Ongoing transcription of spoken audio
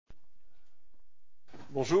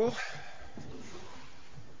Bonjour.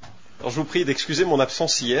 Alors je vous prie d'excuser mon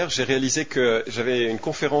absence hier. J'ai réalisé que j'avais une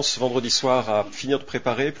conférence vendredi soir à finir de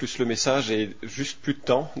préparer, plus le message et juste plus de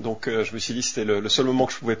temps. Donc je me suis dit que c'était le seul moment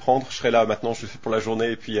que je pouvais prendre. Je serai là maintenant, je le fais pour la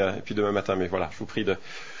journée et puis demain matin. Mais voilà, je vous prie de...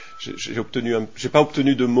 J'ai pas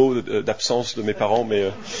obtenu de mots d'absence de mes parents,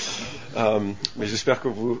 mais j'espère que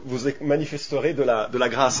vous manifesterez de la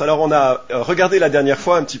grâce. Alors on a regardé la dernière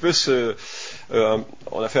fois un petit peu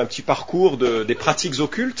on a fait un petit parcours des pratiques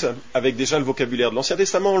occultes avec déjà le vocabulaire de l'Ancien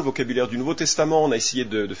Testament, le vocabulaire du Nouveau Testament. On a essayé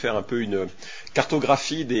de faire un peu une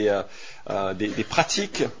cartographie des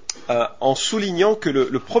pratiques en soulignant que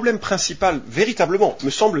le problème principal, véritablement,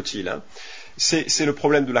 me semble-t-il, c'est le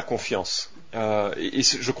problème de la confiance. Et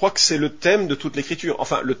je crois que c'est le thème de toute l'Écriture,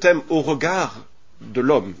 enfin le thème au regard de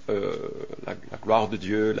l'homme, la gloire de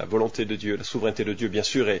Dieu, la volonté de Dieu, la souveraineté de Dieu bien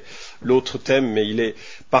sûr est l'autre thème, mais il est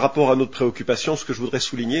par rapport à notre préoccupation, ce que je voudrais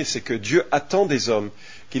souligner, c'est que Dieu attend des hommes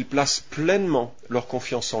qu'ils placent pleinement leur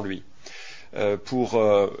confiance en lui. Pour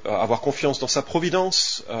avoir confiance dans sa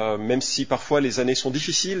providence, même si parfois les années sont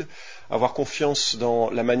difficiles, avoir confiance dans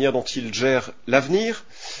la manière dont il gère l'avenir,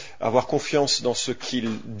 avoir confiance dans ce qu'il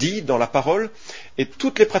dit, dans la parole, et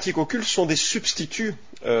toutes les pratiques occultes sont des substituts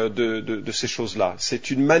de ces choses-là.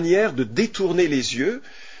 C'est une manière de détourner les yeux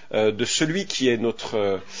de celui qui est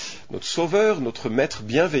notre sauveur, notre maître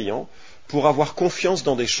bienveillant, pour avoir confiance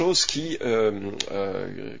dans des choses qui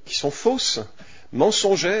sont fausses,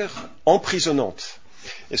 mensongères, emprisonnantes.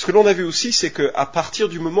 Et ce que l'on a vu aussi, c'est qu'à partir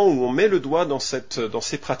du moment où on met le doigt dans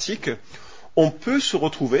ces pratiques, on peut se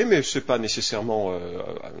retrouver, mais ce n'est pas nécessairement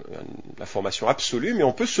la formation absolue, mais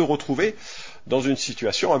on peut se retrouver dans une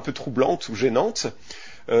situation un peu troublante ou gênante,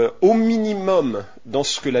 au minimum dans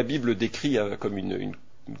ce que la Bible décrit comme une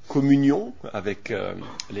communion avec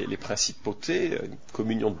les principautés, une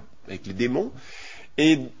communion avec les démons,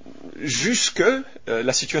 et jusque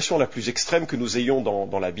la situation la plus extrême que nous ayons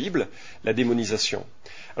dans la Bible, la démonisation.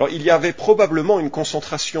 Alors il y avait probablement une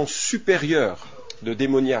concentration supérieure de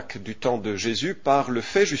démoniaques du temps de Jésus par le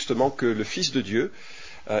fait justement que le Fils de Dieu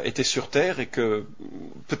était sur terre et que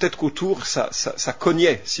peut-être qu'autour ça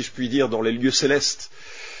cognait, si je puis dire, dans les lieux célestes.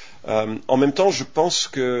 En même temps, je pense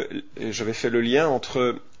que j'avais fait le lien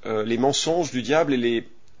entre les mensonges du diable et les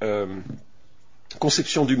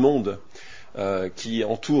conceptions du monde qui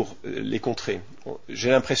entourent les contrées.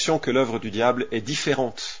 J'ai l'impression que l'œuvre du diable est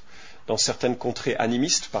différente dans certaines contrées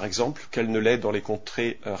animistes, par exemple, qu'elle ne l'est dans les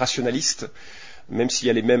contrées rationalistes, même s'il y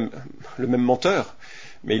a le même menteur,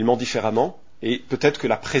 mais il ment différemment, et peut-être que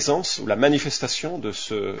la présence ou la manifestation de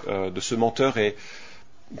ce menteur est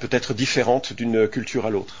peut-être différente d'une culture à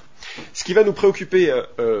l'autre. Ce qui va nous préoccuper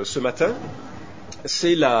ce matin,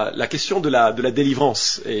 c'est la question de la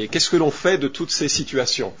délivrance, et qu'est-ce que l'on fait de toutes ces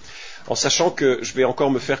situations, en sachant que je vais encore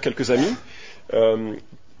me faire quelques amis.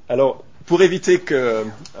 Alors, pour éviter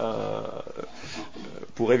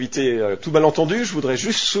tout malentendu, je voudrais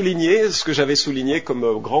juste souligner ce que j'avais souligné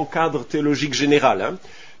comme grand cadre théologique général.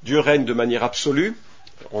 Dieu règne de manière absolue.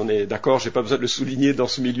 On est d'accord, je n'ai pas besoin de le souligner dans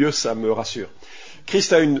ce milieu, ça me rassure.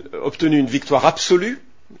 Christ a obtenu une victoire absolue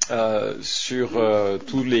sur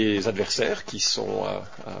tous les adversaires qui sont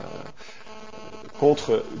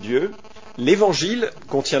contre Dieu. L'Évangile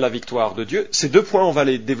contient la victoire de Dieu. Ces deux points, on va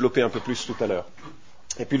les développer un peu plus tout à l'heure.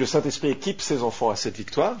 Et puis le Saint-Esprit équipe ses enfants à cette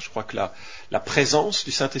victoire. Je crois que la présence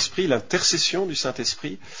du Saint-Esprit, l'intercession du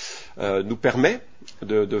Saint-Esprit nous permet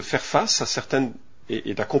de faire face à certaines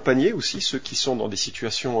et d'accompagner aussi ceux qui sont dans des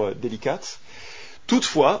situations délicates.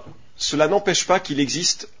 Toutefois, cela n'empêche pas qu'il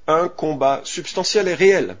existe un combat substantiel et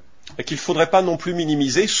réel et qu'il ne faudrait pas non plus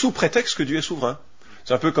minimiser sous prétexte que Dieu est souverain.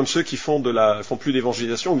 C'est un peu comme ceux qui font plus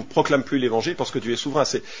d'évangélisation ou ne proclament plus l'évangile parce que Dieu est souverain.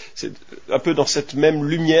 C'est un peu dans cette même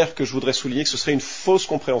lumière que je voudrais souligner que ce serait une fausse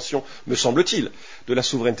compréhension, me semble-t-il, de la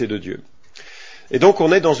souveraineté de Dieu. Et donc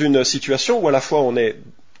on est dans une situation où à la fois on est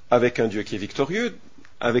avec un Dieu qui est victorieux,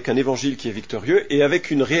 avec un évangile qui est victorieux et avec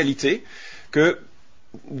une réalité que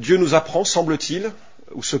Dieu nous apprend, semble-t-il,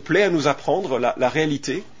 ou se plaît à nous apprendre la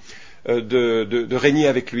réalité de régner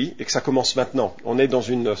avec lui, et que ça commence maintenant. On est dans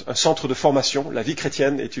un centre de formation. La vie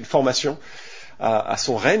chrétienne est une formation à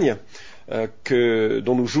son règne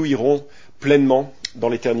dont nous jouirons pleinement dans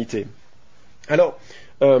l'éternité. Alors,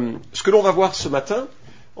 ce que l'on va voir ce matin,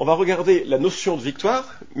 on va regarder la notion de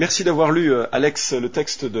victoire. Merci d'avoir lu, Alex, le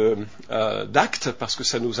texte d'Actes, parce que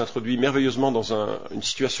ça nous introduit merveilleusement dans une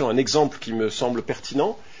situation, un exemple qui me semble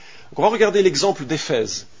pertinent. Donc, on va regarder l'exemple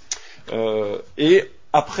d'Éphèse. Et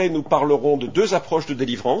après, nous parlerons de deux approches de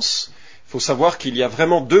délivrance. Il faut savoir qu'il y a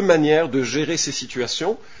vraiment deux manières de gérer ces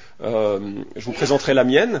situations. Je vous présenterai la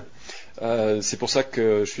mienne. C'est pour ça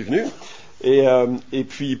que je suis venu. Et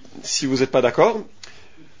puis, si vous n'êtes pas d'accord,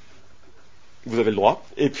 vous avez le droit.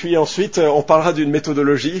 Et puis ensuite, on parlera d'une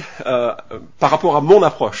méthodologie par rapport à mon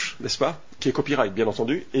approche, n'est-ce pas, qui est copyright, bien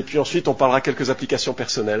entendu. Et puis ensuite, on parlera quelques applications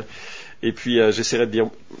personnelles. Et puis, j'essaierai de dire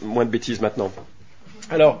moins de bêtises maintenant.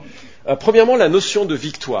 Alors, premièrement, la notion de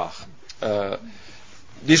victoire.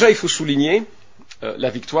 Déjà, il faut souligner,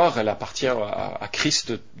 la victoire, elle appartient à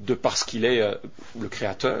Christ de parce qu'il est le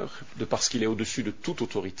Créateur, de parce qu'il est au-dessus de toute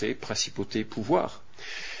autorité, principauté, pouvoir.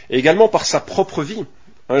 Et également par sa propre vie.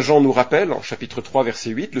 1 Jean nous rappelle, en chapitre 3,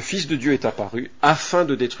 verset 8, le Fils de Dieu est apparu afin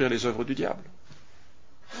de détruire les œuvres du diable.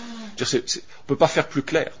 On ne peut pas faire plus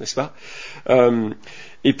clair, n'est-ce pas?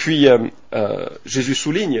 Et puis, Jésus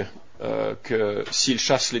souligne que s'il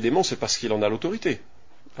chasse les démons, c'est parce qu'il en a l'autorité.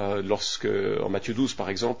 Lorsque, en Matthieu 12, par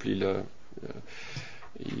exemple,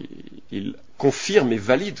 il confirme et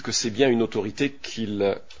valide que c'est bien une autorité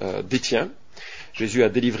qu'il détient. Jésus a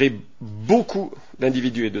délivré beaucoup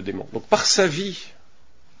d'individus et de démons. Donc, par sa vie,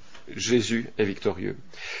 Jésus est victorieux.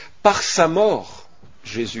 Par sa mort,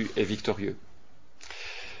 Jésus est victorieux.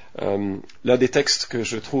 L'un des textes que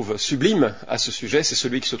je trouve sublime à ce sujet, c'est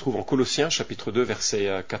celui qui se trouve en Colossiens, chapitre 2, verset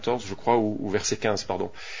 14, je crois, ou verset 15,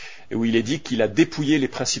 pardon, et où il est dit qu'il a dépouillé les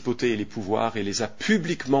principautés et les pouvoirs et les a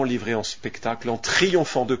publiquement livrés en spectacle en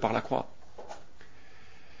triomphant d'eux par la croix.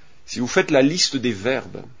 Si vous faites la liste des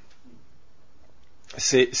verbes,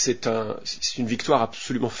 c'est une victoire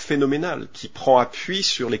absolument phénoménale qui prend appui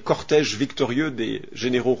sur les cortèges victorieux des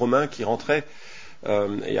généraux romains qui rentraient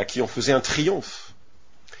et à qui on faisait un triomphe.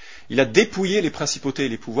 Il a dépouillé les principautés et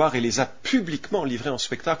les pouvoirs et les a publiquement livrés en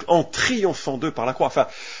spectacle en triomphant d'eux par la croix. Enfin,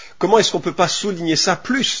 comment est-ce qu'on ne peut pas souligner ça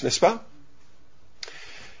plus, n'est-ce pas?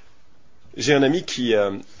 J'ai un ami qui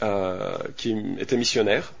était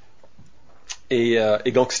missionnaire et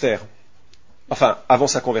gangster. Enfin, avant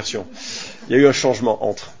sa conversion. Il y a eu un changement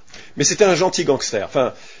entre. Mais c'était un gentil gangster.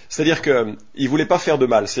 Enfin, c'est-à-dire qu'il voulait pas faire de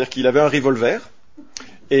mal. C'est-à-dire qu'il avait un revolver,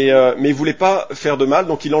 mais il voulait pas faire de mal,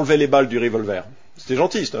 donc il enlevait les balles du revolver. C'était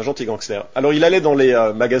gentil, c'était un gentil gangster. Alors il allait dans les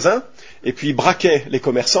magasins, et puis il braquait les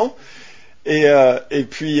commerçants, et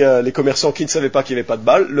puis les commerçants qui ne savaient pas qu'il n'y avait pas de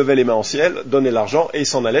balles, levaient les mains en ciel, donnaient l'argent, et il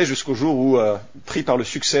s'en allait jusqu'au jour où, pris par le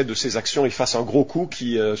succès de ses actions, il fasse un gros coup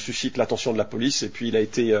qui suscite l'attention de la police, et puis il a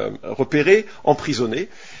été repéré, emprisonné,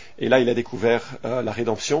 et là il a découvert la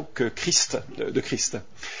rédemption de Christ.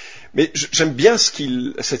 Mais j'aime bien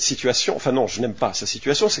cette situation, enfin non, je n'aime pas sa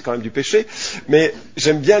situation, c'est quand même du péché, mais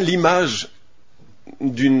j'aime bien l'image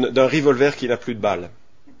d'un revolver qui n'a plus de balles.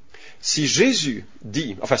 Si Jésus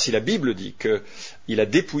dit, enfin si la Bible dit qu'il a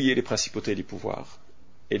dépouillé les principautés et les pouvoirs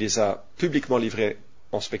et les a publiquement livrés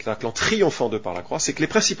en spectacle en triomphant d'eux par la croix, c'est que les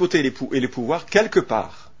principautés et les pouvoirs, quelque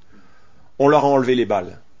part, on leur a enlevé les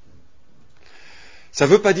balles. Ça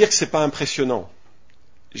ne veut pas dire que ce n'est pas impressionnant.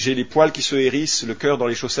 J'ai les poils qui se hérissent, le cœur dans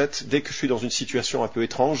les chaussettes, dès que je suis dans une situation un peu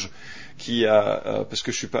étrange, parce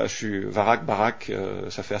que je suis baraque,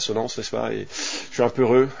 ça fait assonance, n'est-ce pas, et je suis un peu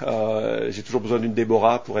heureux, j'ai toujours besoin d'une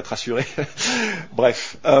Déborah pour être assuré.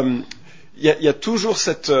 Bref, il y a toujours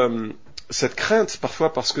cette crainte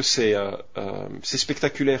parfois parce que c'est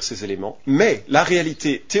spectaculaire ces éléments, mais la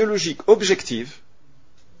réalité théologique objective,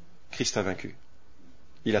 Christ a vaincu,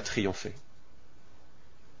 il a triomphé.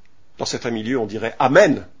 Dans certains milieux, on dirait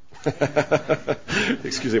Amen.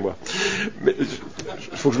 Excusez-moi. Mais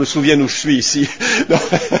il faut que je me souvienne où je suis ici.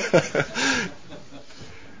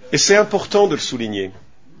 Et c'est important de le souligner.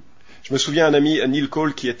 Je me souviens d'un ami, Neil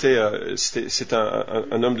Cole, qui c'est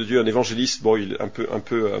un homme de Dieu, un évangéliste, bon, il un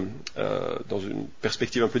peu dans une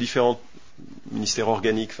perspective un peu différente, ministère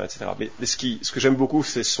organique, enfin, etc. Mais ce que j'aime beaucoup,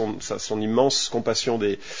 c'est son immense compassion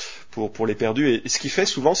pour les perdus. Et ce qu'il fait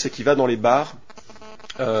souvent, c'est qu'il va dans les bars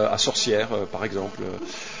à Sorcières, par exemple,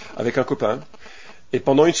 avec un copain. Et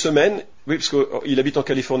pendant une semaine, oui, parce qu'il habite en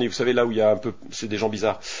Californie, vous savez, là où il y a c'est des gens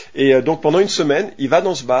bizarres. Et donc pendant une semaine, il va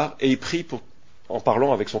dans ce bar et il prie en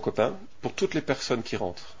parlant avec son copain, pour toutes les personnes qui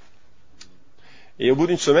rentrent. Et au bout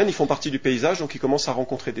d'une semaine, ils font partie du paysage, donc ils commencent à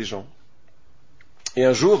rencontrer des gens. Et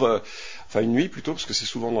un jour, enfin une nuit plutôt, parce que c'est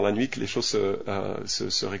souvent dans la nuit que les choses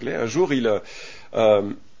se réglaient, un jour,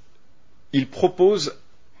 il propose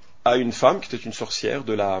à une femme qui était une sorcière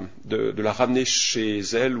de la ramener chez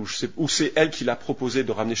elle, ou c'est elle qui l'a proposé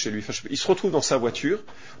de ramener chez lui. Enfin, il se retrouve dans sa voiture,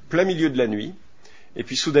 plein milieu de la nuit, et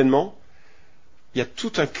puis soudainement, il y a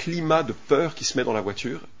tout un climat de peur qui se met dans la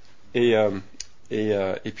voiture, et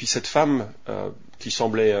puis cette femme, qui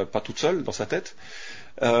semblait pas toute seule dans sa tête,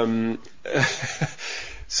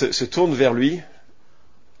 se tourne vers lui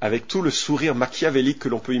avec tout le sourire machiavélique que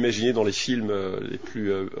l'on peut imaginer dans les films les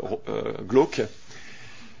plus glauques,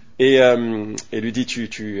 et lui dit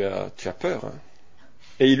tu as peur, hein.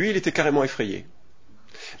 Et lui, il était carrément effrayé.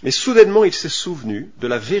 Mais soudainement, il s'est souvenu de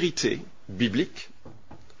la vérité biblique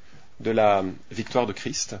de la victoire de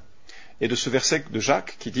Christ et de ce verset de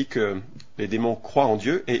Jacques qui dit que les démons croient en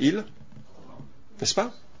Dieu et ils, n'est-ce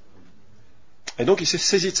pas? Et donc il s'est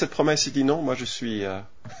saisi de cette promesse, il dit non, moi je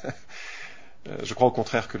crois au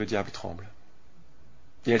contraire que le diable tremble.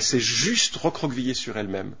 Et elle s'est juste recroquevillée sur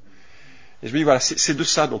elle-même. Et je me dis voilà, c'est de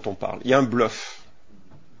ça dont on parle. Il y a un bluff.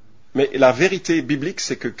 Mais la vérité biblique,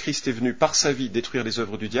 c'est que Christ est venu par sa vie détruire les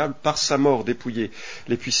œuvres du diable, par sa mort dépouiller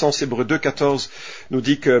les puissances. Hébreux 2,14 nous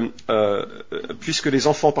dit que puisque les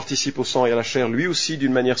enfants participent au sang et à la chair, lui aussi,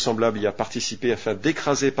 d'une manière semblable, y a participé afin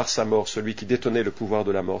d'écraser par sa mort celui qui détenait le pouvoir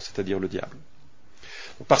de la mort, c'est-à-dire le diable.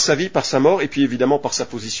 Donc, par sa vie, par sa mort, et puis évidemment par sa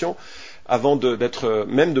position, avant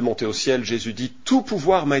même de monter au ciel, Jésus dit « Tout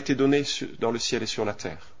pouvoir m'a été donné dans le ciel et sur la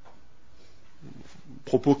terre ».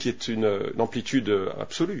 Propos qui est une amplitude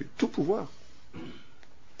absolue, tout pouvoir.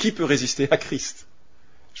 Qui peut résister à Christ?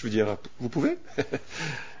 Je veux dire, vous pouvez?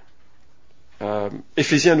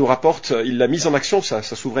 Éphésiens nous rapporte, il l'a mise en action, sa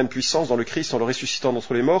souveraine puissance dans le Christ, en le ressuscitant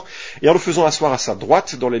d'entre les morts, et en le faisant asseoir à sa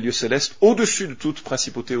droite dans les lieux célestes, au-dessus de toute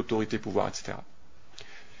principauté, autorité, pouvoir, etc.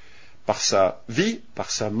 Par sa vie, par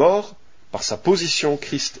sa mort, par sa position,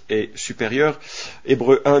 Christ est supérieur.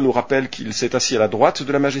 Hébreux 1 nous rappelle qu'il s'est assis à la droite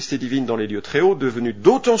de la majesté divine dans les lieux très hauts, devenu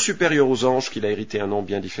d'autant supérieur aux anges qu'il a hérité un nom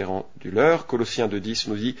bien différent du leur. Colossiens 2,10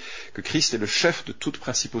 nous dit que Christ est le chef de toute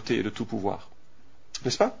principauté et de tout pouvoir.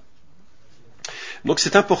 N'est-ce pas? Donc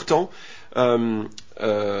c'est important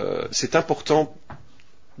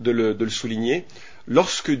de le souligner.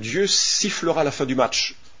 Lorsque Dieu sifflera la fin du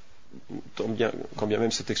match, quand bien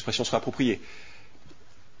même cette expression sera appropriée,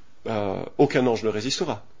 aucun ange ne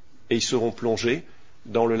résistera. Et ils seront plongés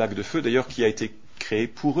dans le lac de feu, d'ailleurs, qui a été créé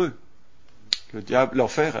pour eux.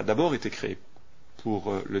 L'enfer a d'abord été créé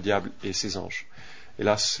pour le diable et ses anges.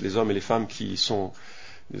 Hélas, les hommes et les femmes qui l'ont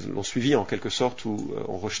suivi en quelque sorte ou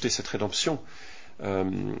ont rejeté cette rédemption,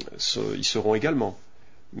 ils seront également.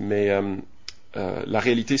 Mais la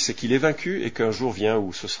réalité, c'est qu'il est vaincu et qu'un jour vient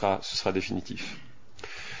où ce sera définitif.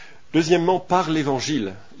 Deuxièmement, par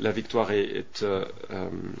l'Évangile, la victoire est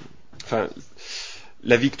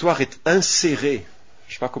insérée,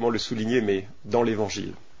 je ne sais pas comment le souligner, mais dans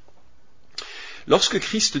l'Évangile. Lorsque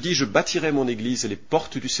Christ dit « Je bâtirai mon Église et les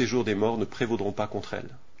portes du séjour des morts ne prévaudront pas contre elle »,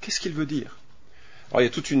 qu'est-ce qu'il veut dire? Alors, il y a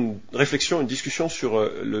toute une réflexion, une discussion sur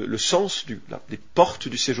le sens des portes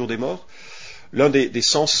du séjour des morts. L'un des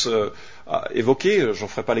sens évoqués, j'en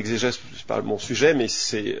ferai pas l'exégèse, c'est pas mon sujet, mais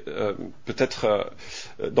c'est peut-être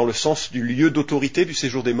dans le sens du lieu d'autorité du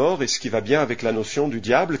séjour des morts, et ce qui va bien avec la notion du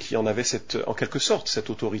diable qui en avait en quelque sorte cette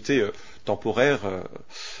autorité temporaire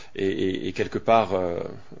et quelque part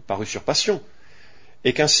par usurpation.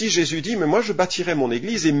 Et qu'ainsi Jésus dit, mais moi je bâtirai mon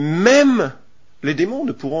Église et même les démons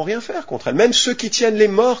ne pourront rien faire contre elle, même ceux qui tiennent les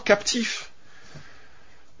morts captifs,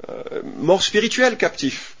 morts spirituels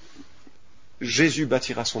captifs. Jésus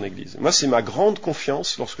bâtira son Église. Moi, c'est ma grande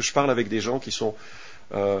confiance lorsque je parle avec des gens qui sont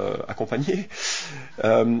accompagnés,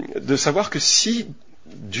 de savoir que si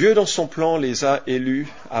Dieu, dans son plan, les a élus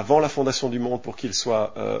avant la fondation du monde pour qu'ils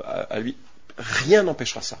soient à lui, rien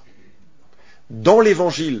n'empêchera ça. Dans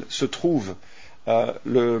l'Évangile se trouve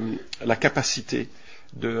la capacité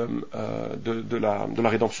de la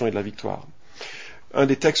rédemption et de la victoire. Un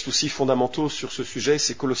des textes aussi fondamentaux sur ce sujet,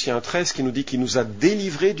 c'est Colossiens 1,13 qui nous dit qu'il nous a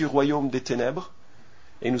délivrés du royaume des ténèbres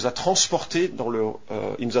et il nous a transférés du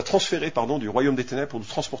royaume des ténèbres pour nous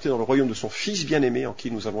transporter dans le royaume de son Fils bien-aimé en qui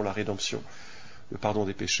nous avons la rédemption, le pardon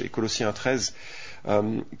des péchés. Colossiens 1,13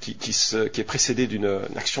 qui est précédé d'une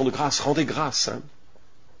action de grâce, rendez grâce.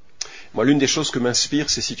 Moi, l'une des choses que m'inspirent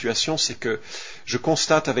ces situations, c'est que je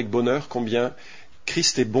constate avec bonheur combien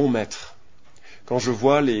Christ est bon maître. Quand je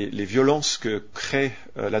vois les violences que crée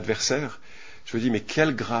l'adversaire, je me dis, mais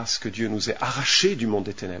quelle grâce que Dieu nous ait arrachés du monde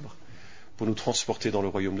des ténèbres pour nous transporter dans le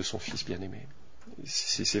royaume de son Fils bien-aimé.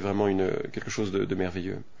 C'est vraiment quelque chose de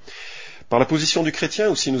merveilleux. Par la position du chrétien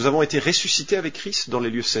aussi, nous avons été ressuscités avec Christ dans les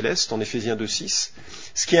lieux célestes, en Éphésiens 2,6,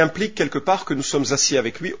 ce qui implique quelque part que nous sommes assis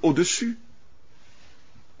avec lui au-dessus.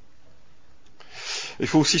 Il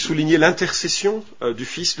faut aussi souligner l'intercession du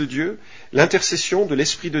Fils de Dieu, l'intercession de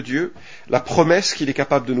l'Esprit de Dieu, la promesse qu'il est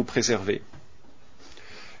capable de nous préserver.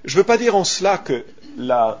 Je ne veux pas dire en cela que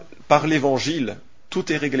par l'Évangile,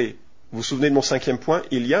 tout est réglé. Vous vous souvenez de mon 5e point,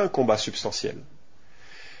 il y a un combat substantiel.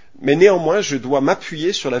 Mais néanmoins, je dois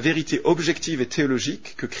m'appuyer sur la vérité objective et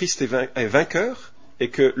théologique que Christ est vainqueur et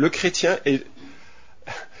que le chrétien est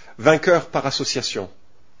vainqueur par association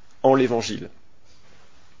en l'Évangile.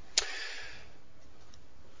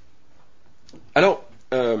 Alors,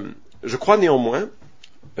 je crois néanmoins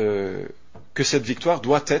que cette victoire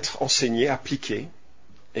doit être enseignée, appliquée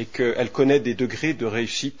et qu'elle connaît des degrés de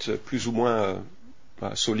réussite plus ou moins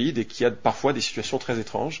solides et qu'il y a parfois des situations très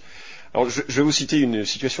étranges. Alors, je vais vous citer une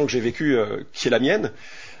situation que j'ai vécue qui est la mienne.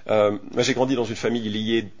 Moi, j'ai grandi dans une famille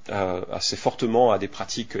liée assez fortement à des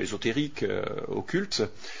pratiques ésotériques, occultes.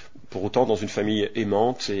 Pour autant, dans une famille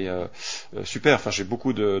aimante et super. Enfin, j'ai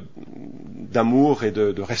beaucoup d'amour et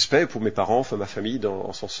de respect pour mes parents, enfin ma famille,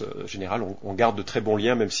 en sens général. On garde de très bons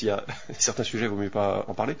liens, même s'il y a certains sujets, il vaut mieux pas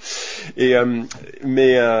en parler.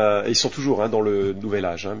 Mais ils sont toujours dans le nouvel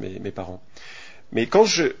âge, mes parents. Mais quand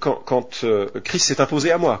Christ s'est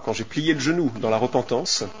imposé à moi, quand j'ai plié le genou dans la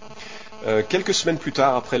repentance, quelques semaines plus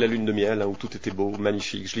tard, après la lune de miel, où tout était beau,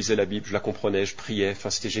 magnifique, je lisais la Bible, je la comprenais, je priais, enfin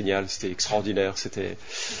c'était génial, c'était extraordinaire,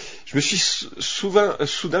 je me suis soudain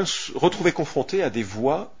retrouvé confronté à des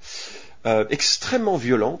voix extrêmement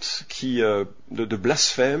violentes, de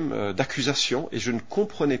blasphème, d'accusations, et je ne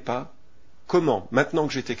comprenais pas comment, maintenant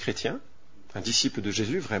que j'étais chrétien, un disciple de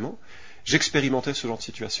Jésus vraiment, j'expérimentais ce genre de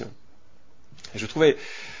situation. Et je trouvais,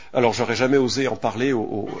 alors j'aurais jamais osé en parler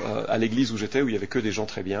à l'église où j'étais, où il y avait que des gens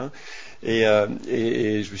très bien, et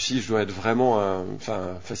je me suis dit, je dois être vraiment,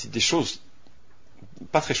 c'est des choses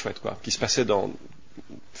pas très chouettes, quoi, qui se passaient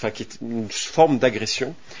qui est une forme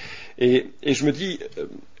d'agression, et je me dis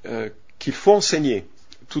qu'il faut enseigner,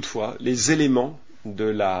 toutefois, les éléments de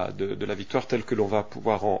la victoire telle que l'on va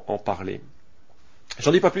pouvoir en parler.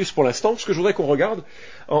 J'en dis pas plus pour l'instant. Ce que je voudrais qu'on regarde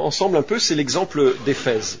ensemble un peu, c'est l'exemple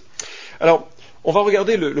d'Éphèse. Alors, on va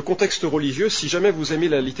regarder le contexte religieux. Si jamais vous aimez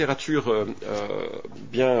la littérature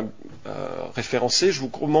bien référencée, je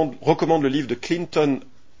vous recommande le livre de Clinton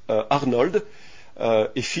Arnold,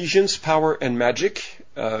 Ephesians, Power and Magic,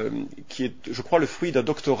 qui est, je crois, le fruit d'un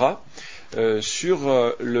doctorat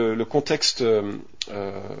sur le contexte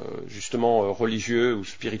justement religieux ou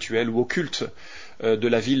spirituel ou occulte de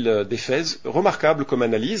la ville d'Éphèse. Remarquable comme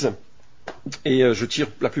analyse. Et je tire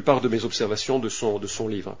la plupart de mes observations de son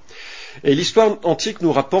livre. Et l'histoire antique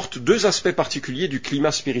nous rapporte deux aspects particuliers du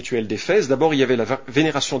climat spirituel d'Éphèse. D'abord, il y avait la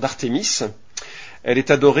vénération d'Artémis. Elle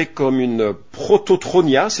est adorée comme une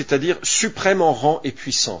prototronia, c'est-à-dire suprême en rang et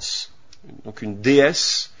puissance. Donc une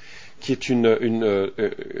déesse qui est une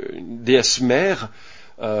déesse mère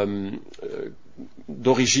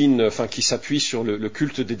d'origine, qui s'appuie sur le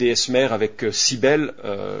culte des déesses mères avec Cybèle,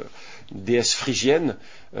 une déesse phrygienne,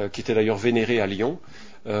 qui était d'ailleurs vénérée à Lyon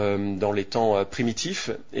dans les temps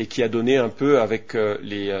primitifs, et qui a donné un peu avec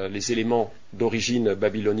les éléments d'origine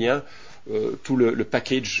babylonien tout le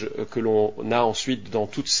package que l'on a ensuite dans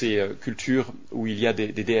toutes ces cultures où il y a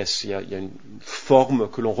des déesses. Il y a une forme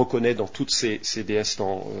que l'on reconnaît dans toutes ces déesses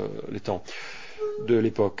dans les temps de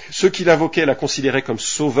l'époque. Ceux qui l'invoquaient la considéraient comme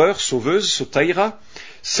sauveur, sauveuse, sotaïra,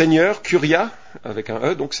 seigneur, curia, avec un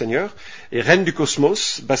E, donc seigneur, et reine du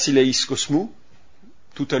cosmos, basileis cosmou,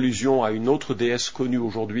 toute allusion à une autre déesse connue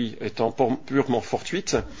aujourd'hui étant purement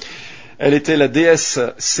fortuite. Elle était la déesse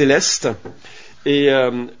céleste, et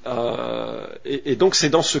donc c'est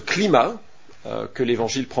dans ce climat que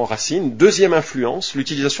l'évangile prend racine. Deuxième influence,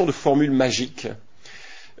 l'utilisation de formules magiques.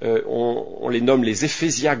 On les nomme les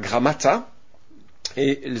Ephesia Grammata,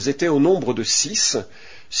 et elles étaient au nombre de 6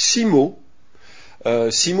 mots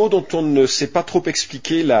dont on ne sait pas trop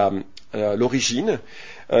expliquer l'origine.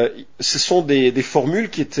 Ce sont des formules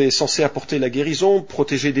qui étaient censées apporter la guérison,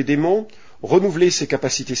 protéger des démons, renouveler ses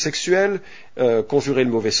capacités sexuelles, conjurer le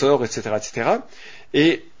mauvais sort, etc., etc.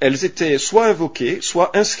 Et elles étaient soit invoquées,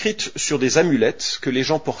 soit inscrites sur des amulettes que les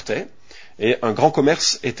gens portaient, et un grand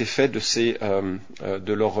commerce était fait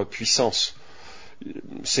de leur puissance.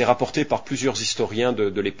 C'est rapporté par plusieurs historiens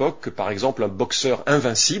de l'époque que, par exemple, un boxeur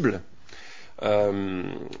invincible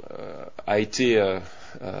a été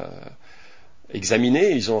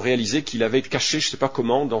examiné. Ils ont réalisé qu'il avait caché, je ne sais pas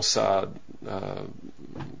comment,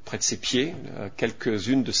 près de ses pieds,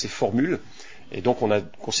 quelques-unes de ses formules. Et donc, on a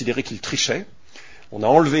considéré qu'il trichait. On a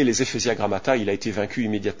enlevé les Ephesia Grammata, il a été vaincu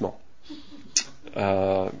immédiatement. C'est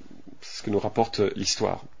ce que nous rapporte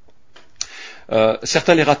l'histoire.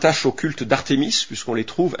 Certains les rattachent au culte d'Artémis, puisqu'on les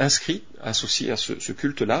trouve inscrits, associés à ce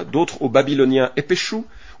culte-là. D'autres aux Babyloniens Epeshu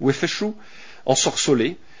ou Epheshu,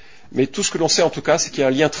 ensorcelés. Mais tout ce que l'on sait en tout cas, c'est qu'il y a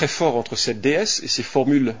un lien très fort entre cette déesse et ses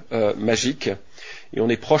formules magiques. Et on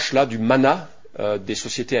est proche là du mana des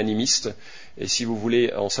sociétés animistes. Et si vous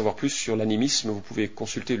voulez en savoir plus sur l'animisme, vous pouvez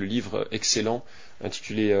consulter le livre excellent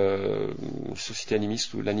intitulé Société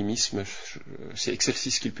animiste ou l'animisme. C'est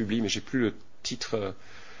Excelsis qui le publie, mais j'ai plus le titre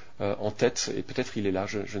en tête, et peut-être il est là,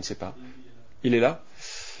 je ne sais pas. Il est là.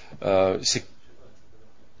 C'est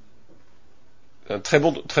un très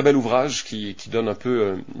bel ouvrage qui donne un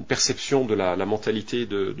peu une perception de la mentalité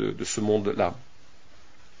de ce monde-là.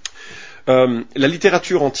 la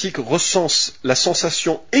littérature antique recense la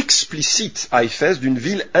sensation explicite à Éphèse d'une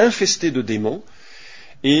ville infestée de démons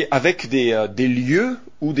et avec des lieux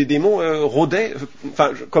où des démons rôdaient.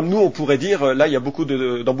 Enfin, comme nous, on pourrait dire, là, il y a beaucoup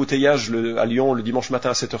d'embouteillages à Lyon le dimanche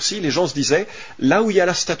matin à cette heure-ci. Les gens se disaient, là où il y a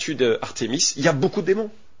la statue d'Artémis, il y a beaucoup de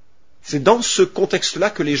démons. C'est dans ce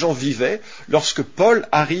contexte-là que les gens vivaient lorsque Paul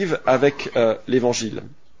arrive avec l'Évangile.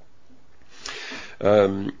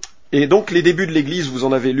 Et donc, les débuts de l'Église, vous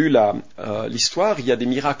en avez lu l'histoire, il y a des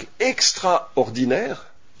miracles extraordinaires.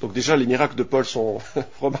 Donc déjà, les miracles de Paul sont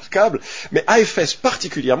remarquables, mais à Éphèse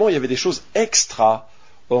particulièrement, il y avait des choses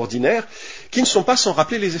extraordinaires qui ne sont pas sans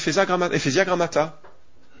rappeler les Ephésia Grammata.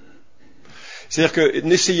 C'est-à-dire que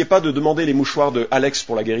n'essayez pas de demander les mouchoirs de Alex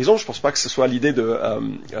pour la guérison, je ne pense pas que ce soit l'idée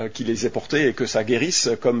qu'il les ait portés et que ça guérisse,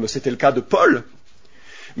 comme c'était le cas de Paul.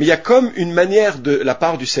 Mais il y a comme une manière de la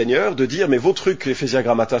part du Seigneur de dire, mais vos trucs, Ephésia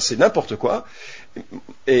Grammata, c'est n'importe quoi,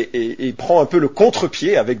 et il prend un peu le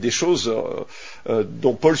contre-pied avec des choses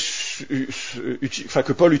dont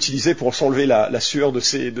que Paul utilisait pour s'enlever la sueur de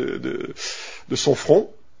son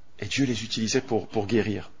front, et Dieu les utilisait pour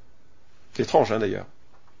guérir. C'est étrange, hein, d'ailleurs.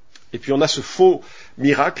 Et puis on a ce faux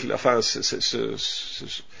miracle, enfin ces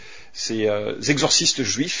exorcistes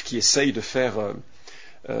juifs qui essayent de faire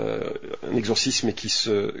un exorcisme et qui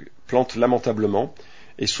se plantent lamentablement.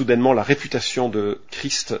 Et soudainement, la réputation de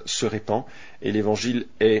Christ se répand et l'évangile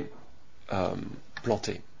est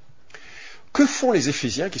planté. Que font les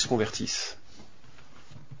Éphésiens qui se convertissent?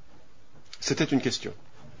 C'était une question.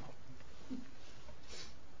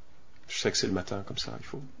 Je sais que c'est le matin, comme ça, il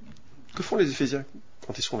faut. Que font les Éphésiens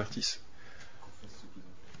quand ils se convertissent?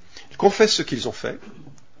 Ils confessent ce qu'ils ont fait.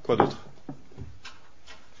 Quoi d'autre?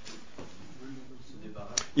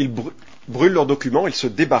 Ils brûlent leurs documents, ils se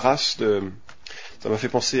débarrassent de... Ça m'a fait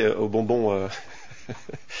penser aux bonbons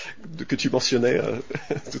que tu mentionnais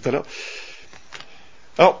tout à l'heure.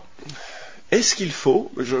 Alors, est-ce qu'il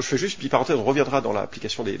faut, je fais juste une petite parenthèse, on reviendra dans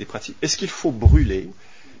l'application des pratiques, est-ce qu'il faut brûler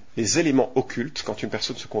les éléments occultes quand une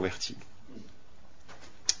personne se convertit?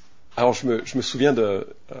 Alors, je me souviens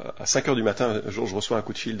à 5 heures du matin, un jour, je reçois un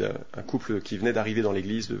coup de fil d'un couple qui venait d'arriver dans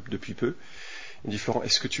l'église depuis peu. Il me dit, Florent,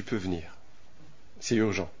 est-ce que tu peux venir? C'est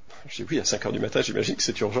urgent. Je dis oui, à 5 heures du matin, j'imagine que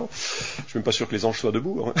c'est urgent. Je suis même pas sûr que les anges soient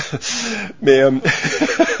debout. Hein. Mais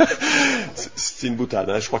c'est une boutade,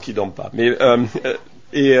 hein, je crois qu'ils dorment pas. Mais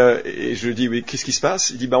et je lui dis oui, qu'est-ce qui se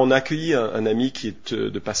passe? Il dit on a accueilli un ami qui est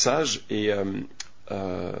de passage et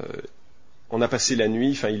on a passé la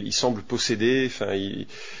nuit. Enfin, il semble possédé. Enfin, il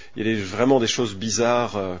y a vraiment des choses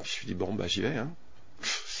bizarres. Puis je lui dis j'y vais. Hein.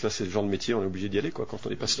 Ça, c'est le genre de métier, on est obligé d'y aller, quoi, quand on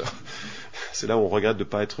est pasteur. C'est là où on regrette de ne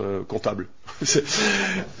pas être comptable.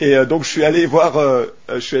 Et donc, je suis allé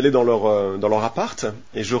dans leur appart,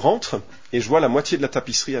 et je rentre, et je vois la moitié de la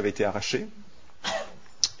tapisserie avait été arrachée.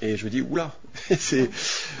 Et je me dis, oula, ça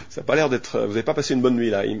n'a pas l'air d'être, vous n'avez pas passé une bonne nuit,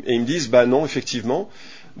 là. Et ils me disent, non, effectivement.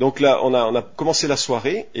 Donc là, on a commencé la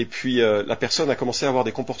soirée, et puis la personne a commencé à avoir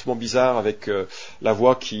des comportements bizarres avec la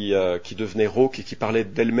voix qui devenait rauque et qui parlait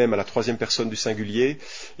d'elle-même à la troisième personne du singulier.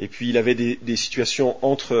 Et puis il avait des situations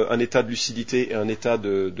entre un état de lucidité et un état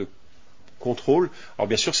de contrôle. Alors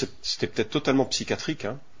bien sûr, c'était peut-être totalement psychiatrique,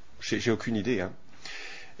 hein. J'ai aucune idée, hein.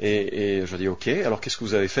 Et je dis ok, alors qu'est-ce que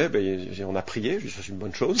vous avez fait? On a prié, je dis c'est une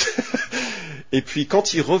bonne chose. Et puis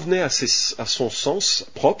quand il revenait à son sens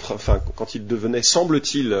propre, enfin quand il devenait,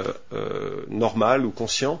 semble-t-il, normal ou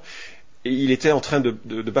conscient, et il était en train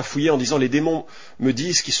de bafouiller en disant les démons me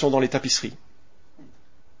disent qu'ils sont dans les tapisseries.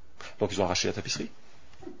 Donc ils ont arraché la tapisserie.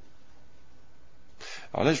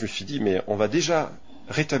 Alors là je me suis dit mais on va déjà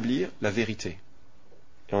rétablir la vérité.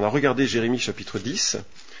 Et on a regardé Jérémie chapitre 10,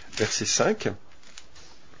 verset 5.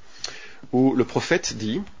 Où le prophète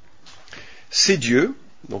dit, ces dieux,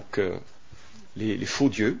 donc les faux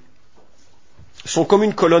dieux, sont comme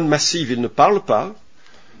une colonne massive, ils ne parlent pas,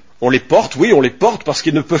 on les porte parce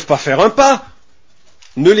qu'ils ne peuvent pas faire un pas.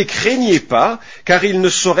 Ne les craignez pas, car ils ne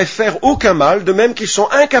sauraient faire aucun mal, de même qu'ils sont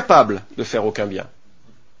incapables de faire aucun bien.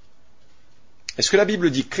 Et ce que la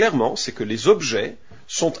Bible dit clairement, c'est que les objets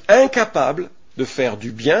sont incapables de faire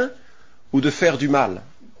du bien ou de faire du mal.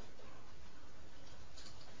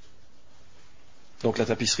 Donc la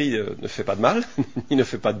tapisserie ne fait pas de mal, il ne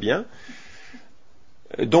fait pas de bien.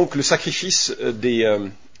 Donc le sacrifice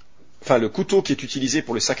le couteau qui est utilisé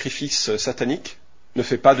pour le sacrifice satanique ne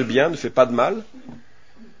fait pas de bien, ne fait pas de mal.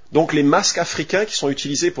 Donc les masques africains qui sont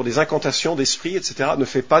utilisés pour des incantations d'esprit, etc., ne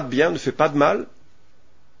fait pas de bien, ne fait pas de mal.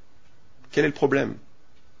 Quel est le problème?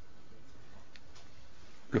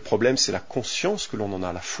 Le problème, c'est la conscience que l'on en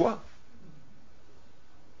a, la foi.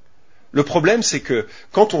 Le problème, c'est que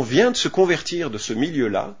quand on vient de se convertir de ce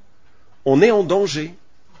milieu-là, on est en danger.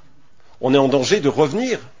 On est en danger de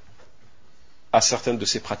revenir à certaines de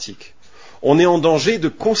ces pratiques. On est en danger de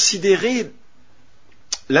considérer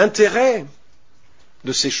l'intérêt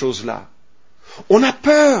de ces choses-là. On a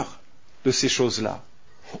peur de ces choses-là.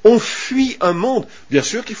 On fuit un monde. Bien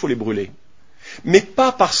sûr qu'il faut les brûler, mais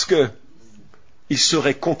pas parce qu'ils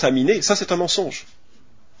seraient contaminés. Ça, c'est un mensonge.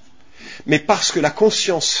 Mais parce que la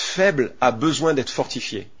conscience faible a besoin d'être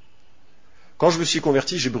fortifiée. Quand je me suis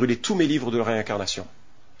converti, j'ai brûlé tous mes livres de réincarnation.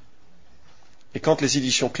 Et quand les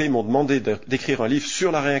éditions Clés m'ont demandé d'écrire un livre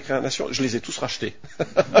sur la réincarnation, je les ai tous rachetés.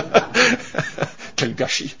 Quel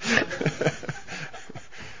gâchis.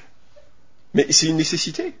 Mais c'est une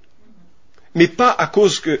nécessité. Mais pas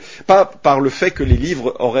par le fait que les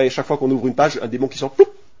livres auraient, chaque fois qu'on ouvre une page, un démon qui sort.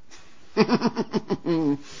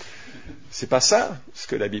 C'est pas ça ce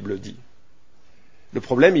que la Bible dit. Le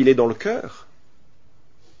problème, il est dans le cœur.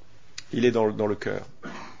 Il est dans le cœur.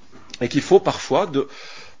 Et qu'il faut parfois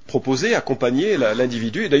proposer, accompagner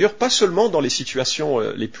l'individu, et d'ailleurs pas seulement dans les situations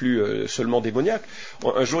les plus seulement démoniaques.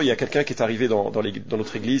 Un jour, il y a quelqu'un qui est arrivé dans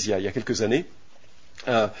notre église il y a quelques années,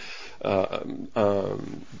 un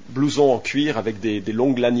blouson en cuir avec des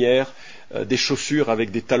longues lanières, des chaussures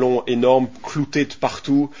avec des talons énormes, cloutés de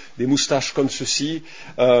partout, des moustaches comme ceci.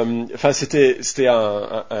 Enfin, c'était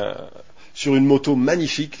sur une moto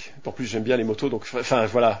magnifique. En plus, j'aime bien les motos, donc enfin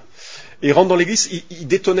voilà. Et il rentre dans l'église, il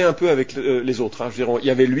détonnait un peu avec les autres. Je veux dire, il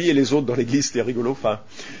y avait lui et les autres dans l'église, c'était rigolo. Enfin,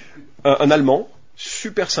 un Allemand,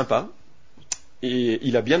 super sympa, et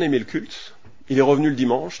il a bien aimé le culte. Il est revenu le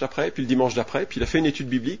dimanche d'après, puis le dimanche d'après, puis il a fait une étude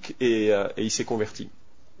biblique et il s'est converti.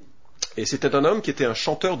 Et c'était un homme qui était un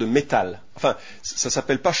chanteur de métal. Enfin, ça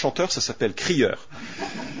s'appelle pas chanteur, ça s'appelle crieur.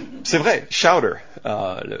 C'est vrai, shouter.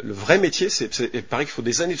 Le vrai métier, il paraît qu'il faut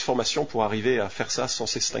des années de formation pour arriver à faire ça sans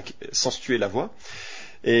se tuer la voix.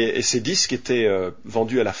 Et ces disques étaient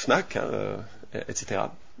vendus à la Fnac, etc.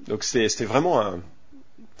 Donc c'était vraiment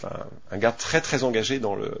un gars très très engagé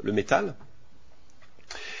dans le métal.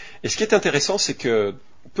 Et ce qui est intéressant, c'est que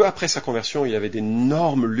peu après sa conversion, il y avait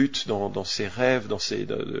d'énormes luttes dans ses rêves,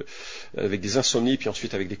 avec des insomnies, puis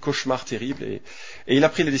ensuite avec des cauchemars terribles. Et il a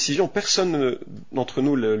pris la décision, personne d'entre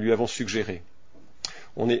nous lui avons suggéré.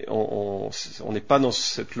 On n'est pas dans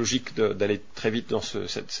cette logique d'aller très vite dans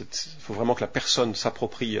il faut vraiment que la personne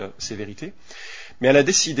s'approprie ces vérités. Mais elle a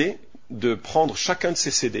décidé de prendre chacun de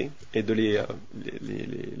ses CD et de les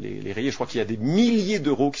rayer. Je crois qu'il y a des milliers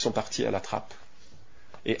d'euros qui sont partis à la trappe.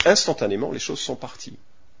 Et instantanément, les choses sont parties.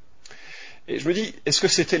 Et je me dis, est-ce que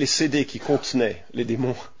c'était les CD qui contenaient les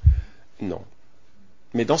démons ? Non.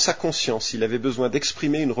 Mais dans sa conscience, il avait besoin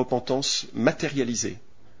d'exprimer une repentance matérialisée.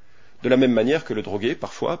 De la même manière que le drogué,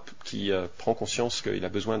 parfois, qui prend conscience qu'il a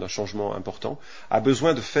besoin d'un changement important, a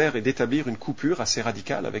besoin de faire et d'établir une coupure assez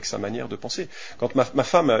radicale avec sa manière de penser. Quand ma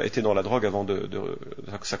femme était dans la drogue avant de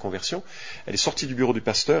sa conversion, elle est sortie du bureau du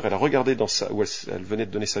pasteur, elle a regardé où elle venait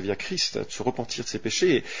de donner sa vie à Christ, de se repentir de ses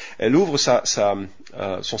péchés, et elle ouvre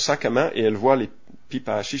son sac à main et elle voit les pipes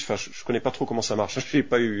à hashish. Enfin, je connais pas trop comment ça marche, je n'ai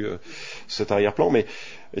pas eu cet arrière-plan, mais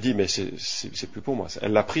elle dit, mais c'est plus pour moi.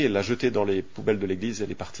 Elle l'a pris, elle l'a jeté dans les poubelles de l'église, elle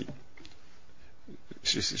est partie.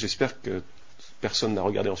 J'espère que personne n'a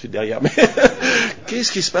regardé ensuite derrière, mais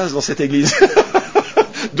qu'est-ce qui se passe dans cette église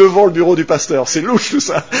devant le bureau du pasteur? C'est louche tout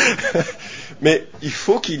ça. Mais il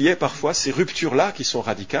faut qu'il y ait parfois ces ruptures-là qui sont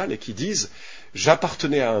radicales et qui disent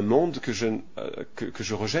j'appartenais à un monde que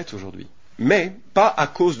je rejette aujourd'hui. Mais pas à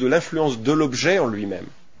cause de l'influence de l'objet en lui-même,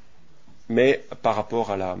 mais par rapport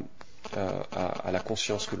à la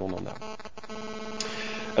conscience que l'on en a.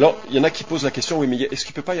 Alors, il y en a qui posent la question, oui, mais est-ce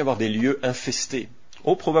qu'il ne peut pas y avoir des lieux infestés ?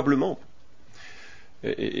 Oh, probablement.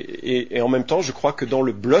 Et en même temps, je crois que dans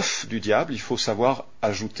le bluff du diable, il faut savoir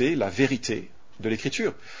ajouter la vérité de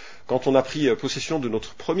l'Écriture. Quand on a pris possession de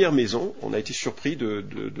notre première maison, on a été surpris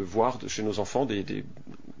de voir chez nos enfants de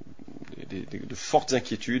fortes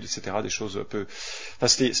inquiétudes, etc., des choses un peu... Enfin,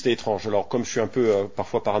 c'était étrange. Alors, comme je suis un peu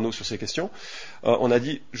parfois parano sur ces questions, on a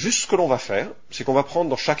dit, juste ce que l'on va faire, c'est qu'on va prendre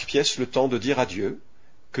dans chaque pièce le temps de dire à Dieu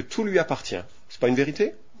que tout lui appartient. C'est pas une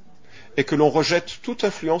vérité ? Et que l'on rejette toute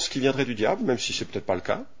influence qui viendrait du diable, même si c'est peut-être pas le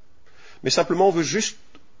cas. Mais simplement, on veut juste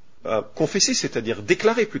confesser, c'est-à-dire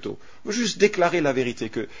déclarer plutôt. On veut juste déclarer la vérité,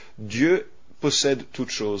 que Dieu possède toutes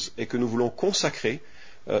choses et que nous voulons consacrer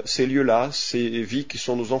ces lieux-là, ces vies qui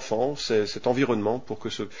sont nos enfants, cet environnement, pour que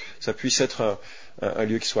ça puisse être un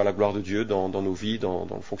lieu qui soit à la gloire de Dieu dans nos vies, dans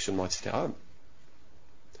le fonctionnement, etc.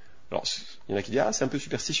 Alors, il y en a qui disent, c'est un peu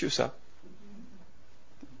superstitieux ça.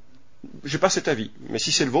 J'ai pas cet avis, mais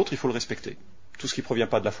si c'est le vôtre, il faut le respecter. Tout ce qui provient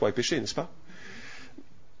pas de la foi est péché, n'est-ce pas ?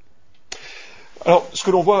 Alors, ce que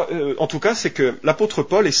l'on voit, en tout cas, c'est que l'apôtre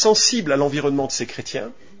Paul est sensible à l'environnement de ces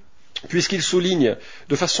chrétiens, puisqu'il souligne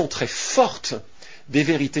de façon très forte des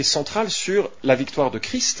vérités centrales sur la victoire de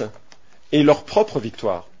Christ et leur propre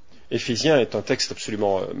victoire. Éphésiens est un texte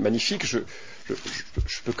absolument magnifique. Je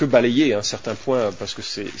peux que balayer certains points parce que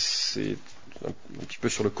c'est un petit peu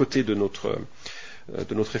sur le côté de notre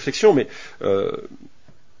réflexion, mais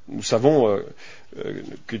nous savons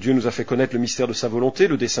que Dieu nous a fait connaître le mystère de sa volonté,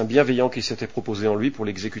 le dessein bienveillant qui s'était proposé en lui pour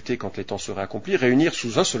l'exécuter quand les temps seraient accomplis, réunir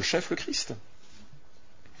sous un seul chef le Christ.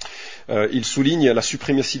 Il souligne la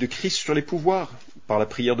suprématie de Christ sur les pouvoirs, par la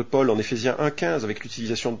prière de Paul en Éphésiens 1,15, avec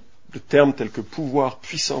l'utilisation de termes tels que pouvoir,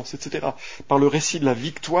 puissance, etc. Par le récit de la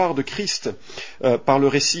victoire de Christ, par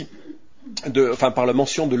la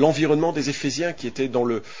mention de l'environnement des Éphésiens qui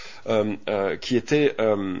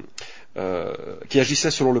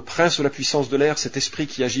agissait selon le prince de la puissance de l'air, cet esprit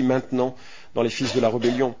qui agit maintenant dans les fils de la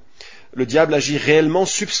rébellion. Le diable agit réellement,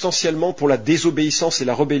 substantiellement pour la désobéissance et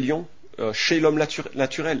la rébellion chez l'homme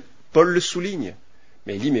naturel. Paul le souligne,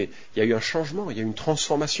 mais il dit, mais il y a eu un changement, il y a eu une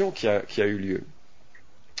transformation qui a eu lieu.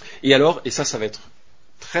 Et alors, et ça va être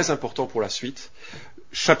très important pour la suite,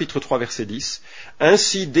 chapitre 3, verset 10, «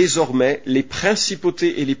 Ainsi désormais les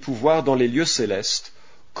principautés et les pouvoirs dans les lieux célestes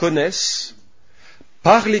connaissent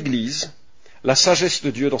par l'Église la sagesse de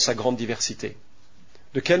Dieu dans sa grande diversité. »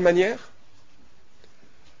 De quelle manière ?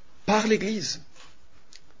 Par l'Église.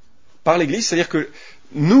 Par l'Église, c'est-à-dire que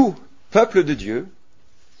nous, peuple de Dieu,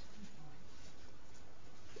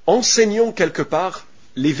 enseignons quelque part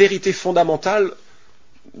les vérités fondamentales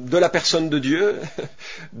de la personne de Dieu,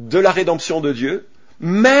 de la rédemption de Dieu,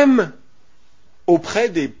 même auprès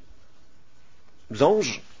des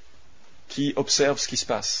anges qui observent ce qui se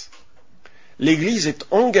passe. L'Église est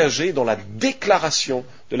engagée dans la déclaration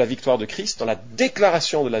de la victoire de Christ, dans la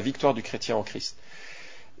déclaration de la victoire du chrétien en Christ.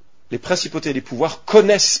 Les principautés et les pouvoirs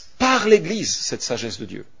connaissent par l'Église cette sagesse de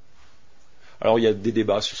Dieu. Alors il y a des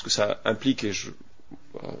débats sur ce que ça implique,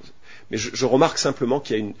 mais je remarque simplement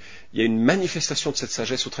qu'il y a une manifestation de cette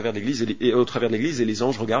sagesse au travers de l'Église, et les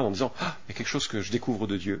anges regardent en disant « Ah, il y a quelque chose que je découvre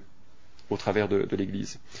de Dieu au travers de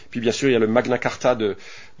l'Église. » Puis bien sûr, il y a le Magna Carta de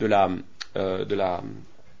la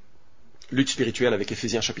lutte spirituelle avec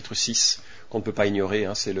Éphésiens chapitre 6, qu'on ne peut pas ignorer,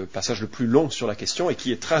 c'est le passage le plus long sur la question et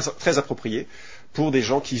qui est très, très approprié pour des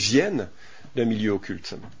gens qui viennent d'un milieu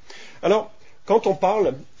occulte. Alors, quand on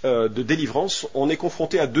parle de délivrance, on est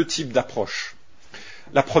confronté à deux types d'approches.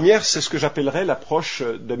 La première, c'est ce que j'appellerais l'approche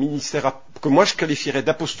d'un ministère que moi je qualifierais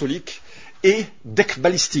d'apostolique et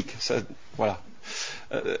d'ekbalistique. Voilà.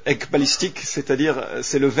 Ekbalistique, c'est-à-dire,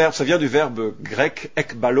 c'est le verbe, ça vient du verbe grec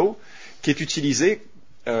ekbalo, qui est utilisé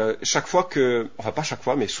chaque fois pas chaque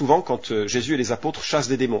fois, mais souvent quand Jésus et les apôtres chassent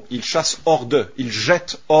des démons. Ils chassent hors d'eux, ils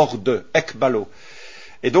jettent hors d'eux, ekbalo.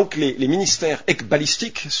 Et donc les ministères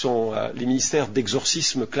ekbalistiques sont les ministères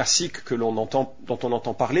d'exorcisme classiques dont on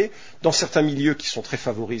entend parler, dans certains milieux qui sont très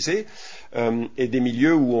favorisés, et des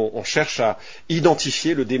milieux où on cherche à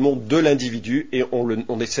identifier le démon de l'individu, et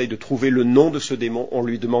on essaye de trouver le nom de ce démon, on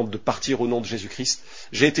lui demande de partir au nom de Jésus-Christ.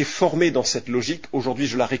 J'ai été formé dans cette logique, aujourd'hui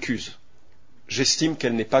je la récuse. J'estime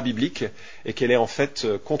qu'elle n'est pas biblique, et qu'elle est en fait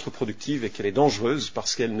contre-productive, et qu'elle est dangereuse,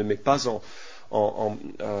 parce qu'elle ne met pas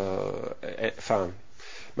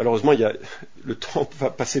malheureusement, le temps va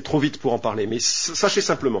passer trop vite pour en parler, mais sachez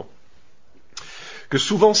simplement que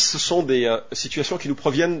souvent ce sont des situations qui nous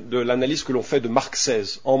proviennent de l'analyse que l'on fait de Marc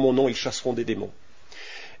 16. En mon nom, ils chasseront des démons.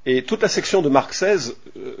 Et toute la section de Marc 16,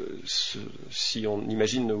 si on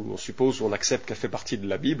imagine ou on suppose ou on accepte qu'elle fait partie de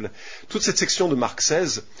la Bible, toute cette section de Marc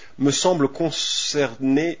 16 me semble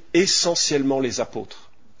concerner essentiellement les apôtres.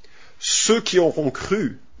 Ceux qui auront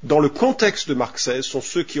cru dans le contexte de Marc 16, sont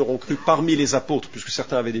ceux qui auront cru parmi les apôtres, puisque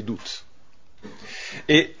certains avaient des doutes.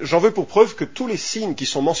 Et j'en veux pour preuve que tous les signes qui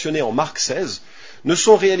sont mentionnés en Marc 16 ne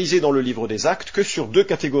sont réalisés dans le livre des Actes que sur deux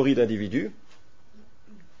catégories d'individus,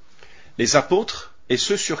 les apôtres et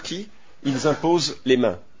ceux sur qui ils imposent les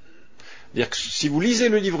mains. C'est-à-dire que si vous lisez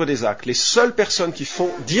le livre des Actes, les seules personnes qui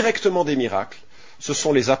font directement des miracles, ce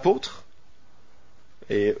sont les apôtres,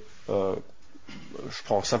 et je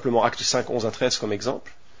prends simplement Actes 5, 11 à 13 comme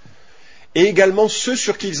exemple, et également ceux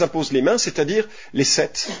sur qui ils imposent les mains, c'est-à-dire les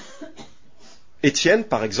 7. Étienne,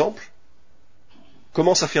 par exemple,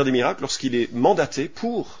 commence à faire des miracles lorsqu'il est mandaté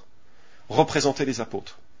pour représenter les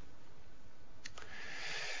apôtres.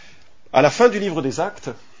 À la fin du livre des Actes,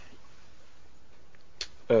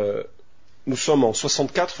 nous sommes en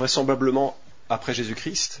 64, vraisemblablement après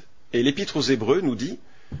Jésus-Christ, et l'Épître aux Hébreux nous dit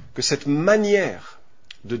que cette manière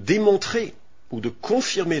de démontrer ou de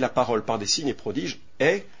confirmer la parole par des signes et prodiges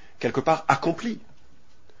est quelque part accompli.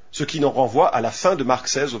 Ce qui nous renvoie à la fin de Marc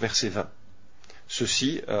 16 au verset 20.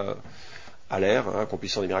 Ceux-ci allèrent,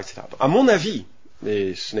 accomplissant des miracles, etc. À mon avis,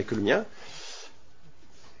 mais ce n'est que le mien.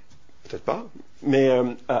 Peut-être pas. Mais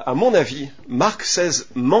à mon avis, Marc XVI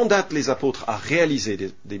mandate les apôtres à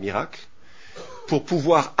réaliser des miracles pour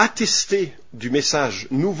pouvoir attester du message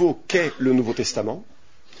nouveau qu'est le Nouveau Testament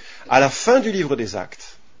à la fin du livre des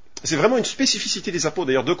Actes. C'est vraiment une spécificité des apôtres.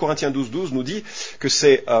 D'ailleurs, 2 Corinthiens 12 nous dit que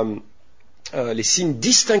c'est les signes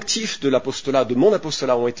distinctifs de l'apostolat, de mon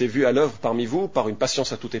apostolat, ont été vus à l'œuvre parmi vous par une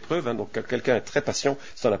patience à toute épreuve. Donc quelqu'un est très patient,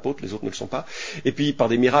 c'est un apôtre, les autres ne le sont pas. Et puis par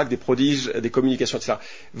des miracles, des prodiges, des communications, etc.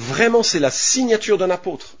 Vraiment, c'est la signature d'un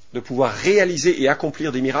apôtre de pouvoir réaliser et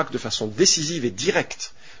accomplir des miracles de façon décisive et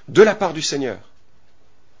directe de la part du Seigneur.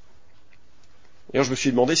 D'ailleurs, je me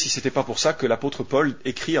suis demandé si ce n'était pas pour ça que l'apôtre Paul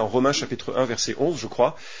écrit en Romains chapitre 1, verset 11, je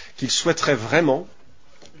crois, qu'il souhaiterait vraiment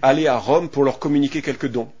aller à Rome pour leur communiquer quelques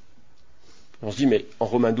dons. On se dit, mais en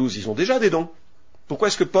Romains 12, ils ont déjà des dons. Pourquoi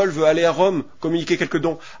est-ce que Paul veut aller à Rome communiquer quelques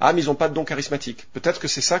dons? Ah, mais ils n'ont pas de dons charismatiques. Peut-être que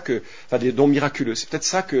c'est ça des dons miraculeux. C'est peut-être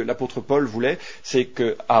ça que l'apôtre Paul voulait, c'est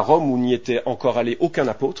qu'à Rome, où n'y était encore allé aucun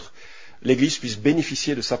apôtre, l'Église puisse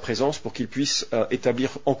bénéficier de sa présence pour qu'il puisse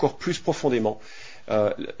établir encore plus profondément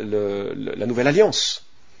la nouvelle alliance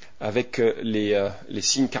avec les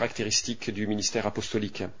signes caractéristiques du ministère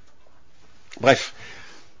apostolique. Bref,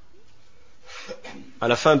 à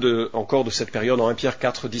la fin encore de cette période, en 1 Pierre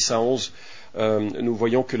 4, 10 à 11, nous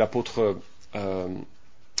voyons que l'apôtre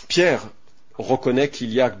Pierre reconnaît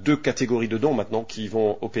qu'il y a 2 catégories de dons maintenant qui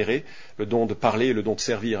vont opérer, le don de parler et le don de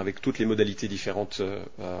servir, avec toutes les modalités différentes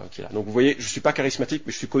qu'il a. Donc vous voyez, je ne suis pas charismatique,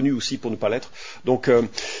 mais je suis connu aussi pour ne pas l'être. Donc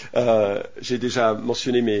j'ai déjà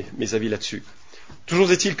mentionné mes avis là-dessus.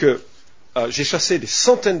 Toujours est-il que j'ai chassé des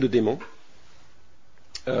centaines de démons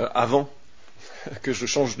avant que je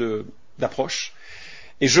change d'approche,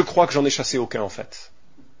 et je crois que j'en ai chassé aucun en fait.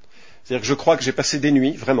 C'est-à-dire que je crois que j'ai passé des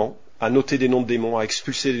nuits, vraiment, à noter des noms de démons, à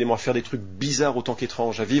expulser des démons, à faire des trucs bizarres autant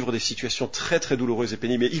qu'étranges, à vivre des situations très très douloureuses et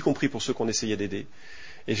pénibles, y compris pour ceux qu'on essayait d'aider.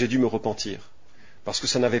 Et j'ai dû me repentir, parce que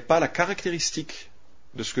ça n'avait pas la caractéristique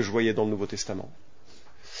de ce que je voyais dans le Nouveau Testament.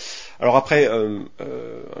 Alors après un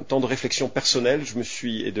temps de réflexion personnelle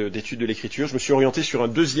et d'étude de l'Écriture, je me suis orienté sur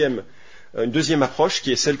une deuxième approche,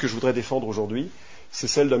 qui est celle que je voudrais défendre aujourd'hui. C'est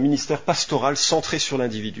celle d'un ministère pastoral centré sur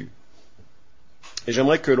l'individu. Et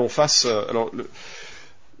j'aimerais que l'on fasse...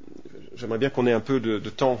 j'aimerais bien qu'on ait un peu de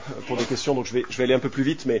temps pour des questions, donc je vais aller un peu plus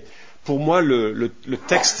vite, mais pour moi, le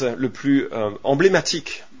texte le plus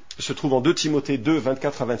emblématique se trouve en 2 Timothée 2,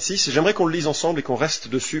 24 à 26, et j'aimerais qu'on le lise ensemble et qu'on reste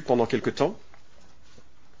dessus pendant quelque temps.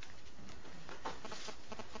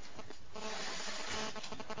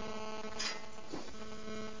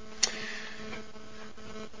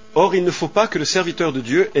 Or, il ne faut pas que le serviteur de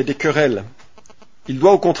Dieu ait des querelles. Il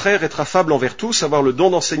doit au contraire être affable envers tous, avoir le don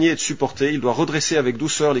d'enseigner et de supporter. Il doit redresser avec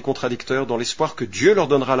douceur les contradicteurs dans l'espoir que Dieu leur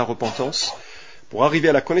donnera la repentance pour arriver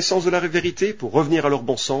à la connaissance de la vérité, pour revenir à leur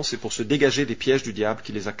bon sens et pour se dégager des pièges du diable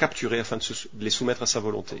qui les a capturés afin de les soumettre à sa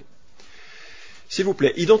volonté. S'il vous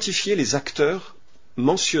plaît, identifiez les acteurs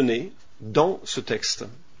mentionnés dans ce texte.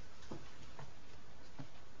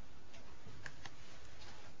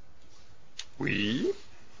 Oui.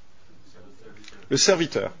 Le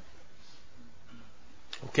serviteur.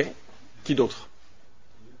 Ok. Qui d'autre?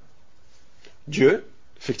 Dieu,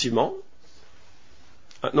 effectivement.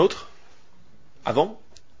 Un autre? Avant?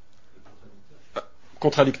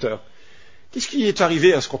 Contradicteur. Qu'est-ce qui est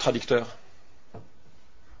arrivé à ce contradicteur?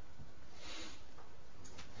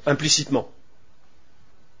 Implicitement.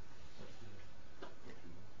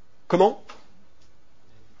 Comment?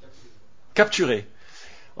 Capturé.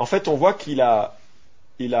 En fait, on voit qu'il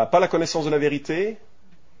n'a pas la connaissance de la vérité,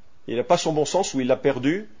 il n'a pas son bon sens, ou il l'a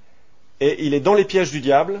perdu, et il est dans les pièges du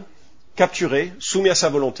diable, capturé, soumis à sa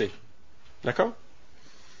volonté. D'accord?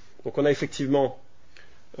 Donc on a effectivement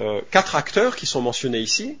 4 acteurs qui sont mentionnés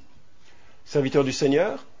ici. Serviteurs du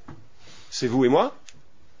Seigneur, c'est vous et moi.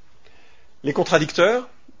 Les contradicteurs,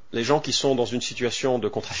 les gens qui sont dans une situation de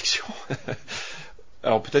contradiction.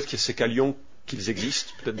 Alors peut-être que c'est qu'à Lyon qu'ils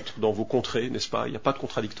existent, peut-être dans vos contrées, n'est-ce pas? Il n'y a pas de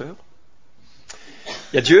contradicteurs.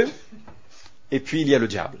 Il y a Dieu, et puis il y a le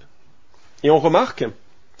diable. Et on remarque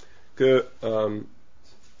que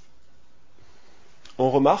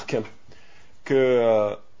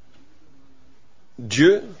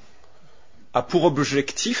Dieu a pour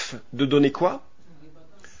objectif de donner quoi?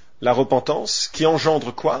 La repentance, qui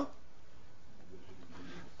engendre quoi?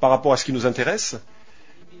 Par rapport à ce qui nous intéresse?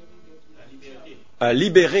 À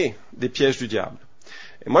libérer des pièges du diable.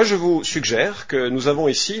 Et moi, je vous suggère que nous avons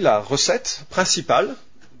ici la recette principale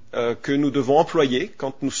que nous devons employer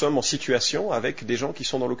quand nous sommes en situation avec des gens qui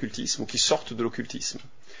sont dans l'occultisme ou qui sortent de l'occultisme.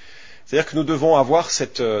 C'est-à-dire que nous devons avoir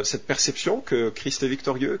cette perception que Christ est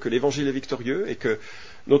victorieux, que l'Évangile est victorieux et que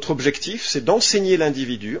notre objectif, c'est d'enseigner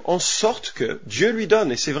l'individu en sorte que Dieu lui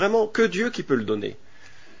donne, et c'est vraiment que Dieu qui peut le donner,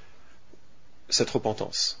 cette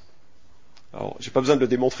repentance. Alors, j'ai pas besoin de le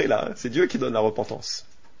démontrer là, hein, c'est Dieu qui donne la repentance.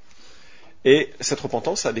 Et cette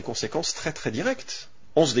repentance a des conséquences très très directes.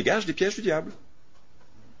 On se dégage des pièges du diable.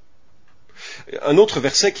 Un autre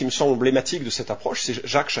verset qui me semble emblématique de cette approche, c'est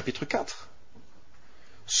Jacques chapitre 4.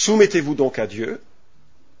 Soumettez-vous donc à Dieu.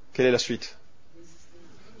 Quelle est la suite?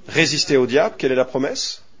 Résistez au diable. Quelle est la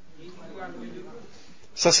promesse?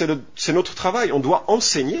 Ça, c'est notre travail. On doit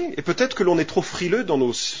enseigner. Et peut-être que l'on est trop frileux dans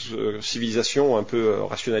nos civilisations un peu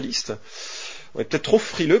rationalistes. On est peut-être trop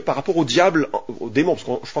frileux par rapport au diable, au démon. Parce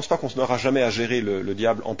que je ne pense pas qu'on n'aura jamais à gérer le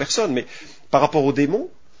diable en personne. Mais par rapport au démon,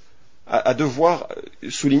 à devoir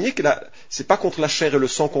souligner que c'est pas contre la chair et le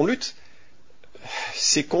sang qu'on lutte,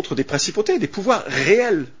 c'est contre des principautés, des pouvoirs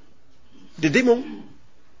réels, des démons.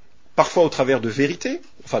 Parfois au travers de vérités,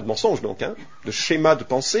 enfin de mensonges donc, hein, de schémas de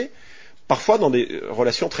pensée, parfois dans des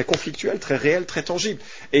relations très conflictuelles, très réelles, très tangibles.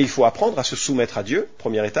 Et il faut apprendre à se soumettre à Dieu,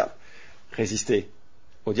 première étape, résister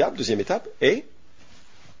au diable, deuxième étape, et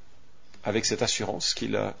avec cette assurance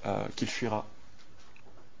qu'il fuira.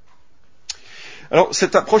 Alors,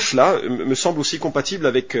 cette approche-là me semble aussi compatible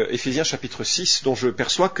avec Éphésiens chapitre 6, dont je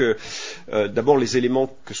perçois que, d'abord, les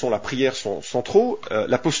éléments que sont la prière sont centraux.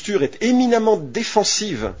 La posture est éminemment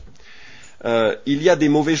défensive. Il y a des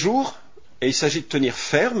mauvais jours, et il s'agit de tenir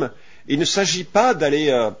ferme. Il ne s'agit pas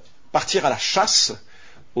d'aller partir à la chasse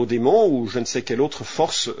aux démons ou je ne sais quelle autre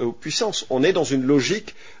force ou puissance. On est dans une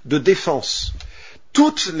logique de défense.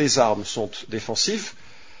 Toutes les armes sont défensives.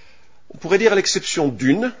 On pourrait dire à l'exception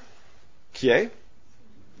d'une, qui est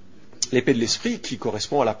l'épée de l'esprit, qui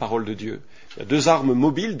correspond à la parole de Dieu. Il y a deux armes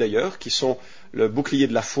mobiles d'ailleurs, qui sont le bouclier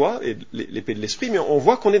de la foi et l'épée de l'esprit, mais on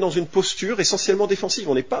voit qu'on est dans une posture essentiellement défensive.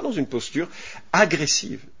 On n'est pas dans une posture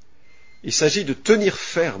agressive. Il s'agit de tenir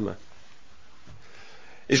ferme.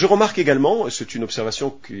 Et je remarque également, c'est une observation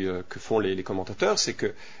que font les commentateurs, c'est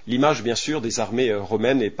que l'image, bien sûr, des armées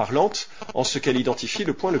romaines est parlante en ce qu'elle identifie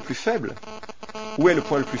le point le plus faible. Où est le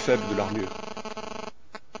point le plus faible de l'armure?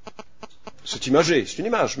 C'est imagé, c'est une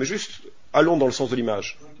image, mais juste, allons dans le sens de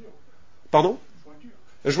l'image. Pardon?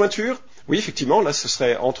 La jointure? Oui, effectivement, là, ce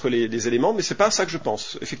serait entre les éléments, mais c'est pas ça que je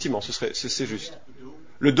pense. Effectivement, c'est juste.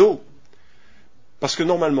 Le dos. Parce que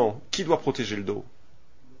normalement, qui doit protéger le dos?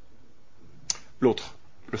 L'autre,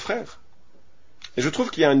 le frère. Et je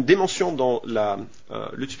trouve qu'il y a une dimension dans la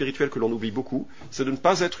lutte spirituelle que l'on oublie beaucoup, c'est de ne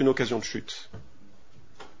pas être une occasion de chute.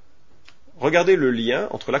 Regardez le lien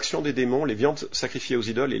entre l'action des démons, les viandes sacrifiées aux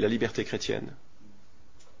idoles et la liberté chrétienne,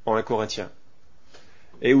 en 1 Corinthiens.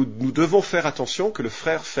 Et où nous devons faire attention que le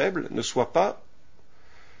frère faible ne soit pas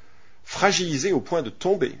fragilisé au point de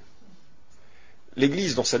tomber.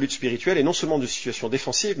 L'Église, dans sa lutte spirituelle, est non seulement d'une situation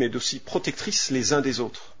défensive, mais aussi protectrice les uns des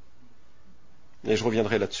autres. Et je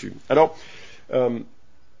reviendrai là-dessus. Alors,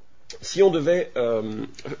 si on devait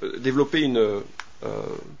développer une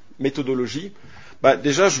méthodologie,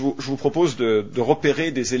 déjà, je vous propose de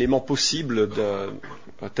repérer des éléments possibles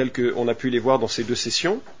tels qu'on a pu les voir dans ces deux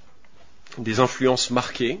sessions, des influences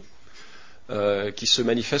marquées qui se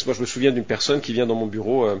manifestent. Moi, je me souviens d'une personne qui vient dans mon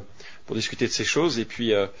bureau pour discuter de ces choses, et puis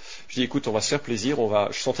je dis, écoute, on va se faire plaisir.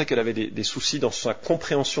 Je sentais qu'elle avait des soucis dans sa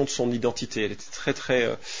compréhension de son identité. Elle était très,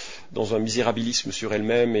 très dans un misérabilisme sur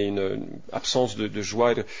elle-même et une absence de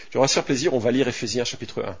joie. Je dis, on va se faire plaisir, on va lire Éphésiens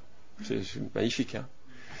chapitre 1. C'est magnifique, hein.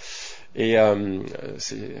 Et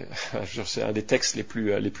c'est un des textes les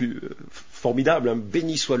plus formidables. Hein.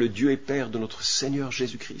 Béni soit le Dieu et Père de notre Seigneur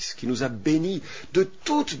Jésus-Christ, qui nous a bénis de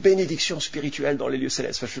toute bénédiction spirituelle dans les lieux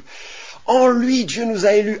célestes. En lui, Dieu nous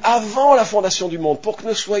a élus avant la fondation du monde, pour que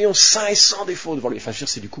nous soyons saints et sans défaut devant lui.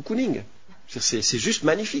 C'est du cocooning. C'est juste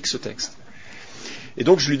magnifique, ce texte. Et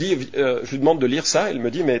donc, je lui demande de lire ça. Elle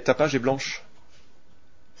me dit, mais ta page est blanche.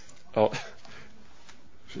 Alors,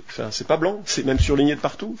 c'est pas blanc, c'est même surligné de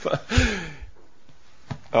partout.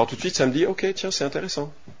 Alors tout de suite, ça me dit, ok, tiens, c'est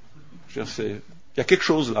intéressant. Il y a quelque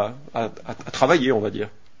chose là à travailler, on va dire.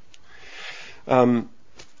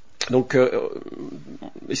 Donc,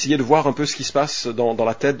 essayez de voir un peu ce qui se passe dans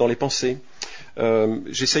la tête, dans les pensées.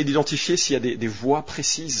 J'essaye d'identifier s'il y a des voix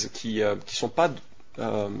précises qui sont pas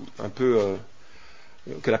un peu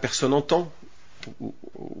que la personne entend. Ou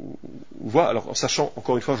voit, alors en sachant,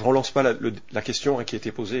 encore une fois, je ne relance pas la question qui a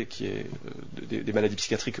été posée, qui est des maladies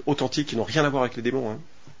psychiatriques authentiques qui n'ont rien à voir avec les démons.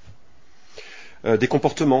 Hein. Des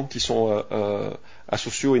comportements qui sont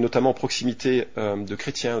asociaux et notamment en proximité de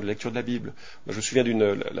chrétiens, de lecture de la Bible. Je me souviens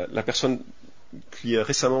la personne qui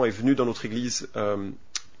récemment est venue dans notre église,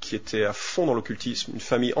 qui était à fond dans l'occultisme, une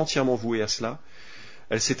famille entièrement vouée à cela.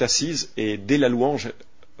 Elle s'est assise et dès la louange,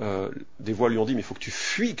 des voix lui ont dit, mais il faut que tu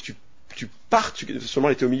fuis, que tu partes. Seulement,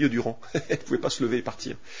 elle était au milieu du rang. Elle ne pouvait pas se lever et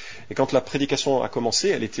partir. Et quand la prédication a commencé,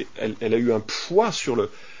 elle a eu un poids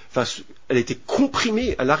elle était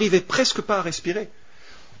comprimée. Elle n'arrivait presque pas à respirer.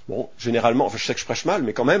 Bon, généralement, je sais que je prêche mal,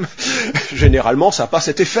 mais quand même, généralement, ça n'a pas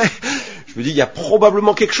cet effet. Je me dis, il y a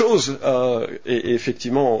probablement quelque chose. Et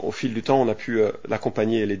effectivement, au fil du temps, on a pu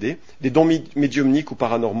l'accompagner et l'aider. Des dons médiumniques ou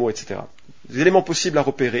paranormaux, etc. Des éléments possibles à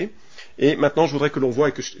repérer. Et maintenant, je voudrais que l'on voit,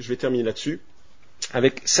 et que je vais terminer là-dessus,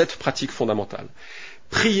 avec 7 pratiques fondamentales.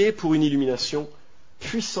 Prier pour une illumination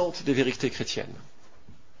puissante des vérités chrétiennes.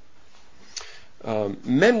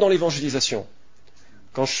 Même dans l'évangélisation.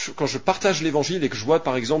 Quand je partage l'évangile et que je vois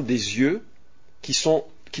par exemple des yeux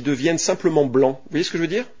qui deviennent simplement blancs, vous voyez ce que je veux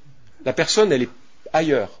dire? La personne, elle est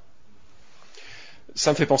ailleurs.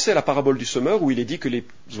 Ça me fait penser à la parabole du semeur où il est dit que les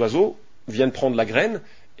oiseaux viennent prendre la graine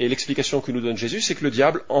et l'explication que nous donne Jésus, c'est que le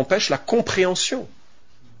diable empêche la compréhension.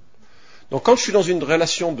 Donc quand je suis dans une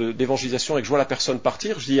relation d'évangélisation et que je vois la personne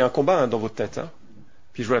partir, je dis il y a un combat dans votre tête.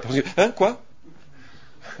 Puis je vois la personne dire quoi?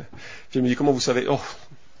 Puis elle me dit comment vous savez? Oh.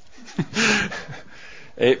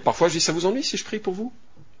 Et parfois je dis ça vous ennuie si je prie pour vous?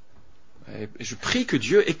 Et je prie que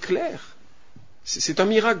Dieu éclaire. C'est un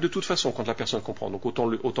miracle de toute façon quand la personne comprend. Donc autant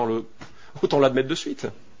l'admettre de suite.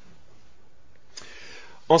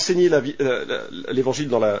 Enseigner l'évangile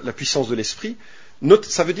dans la puissance de l'esprit,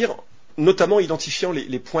 ça veut dire notamment identifiant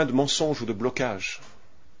les points de mensonge ou de blocage,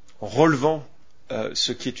 en relevant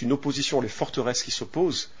ce qui est une opposition, les forteresses qui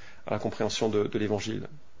s'opposent à la compréhension de l'évangile.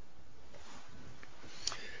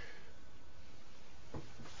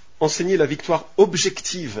 Enseigner la victoire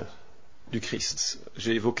objective du Christ.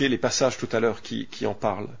 J'ai évoqué les passages tout à l'heure qui en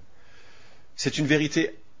parlent. C'est une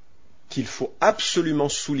vérité qu'il faut absolument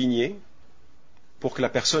souligner pour que la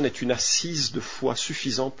personne ait une assise de foi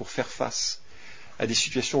suffisante pour faire face à des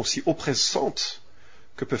situations aussi oppressantes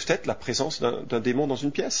que peuvent être la présence d'un démon dans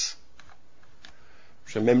une pièce.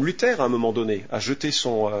 Même Luther, à un moment donné, a jeté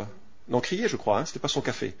son encrier, je crois, c'était pas son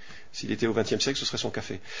café. S'il était au XXe siècle, ce serait son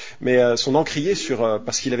café. Mais son encrier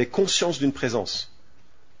parce qu'il avait conscience d'une présence.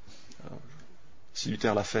 Si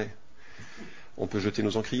Luther l'a fait, on peut jeter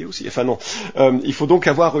nos encriers aussi. Enfin non. Il faut donc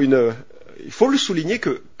il faut le souligner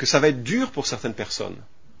que ça va être dur pour certaines personnes.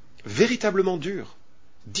 Véritablement dur.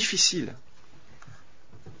 Difficile.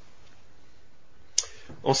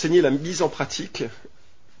 Enseigner la mise en pratique,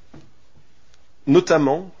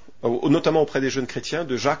 notamment auprès des jeunes chrétiens,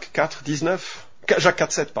 de Jacques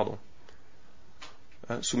 4,7, pardon.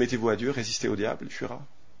 Soumettez-vous à Dieu, résistez au diable, il fuira.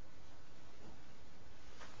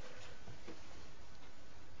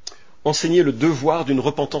 Enseigner le devoir d'une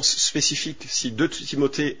repentance spécifique. Si 2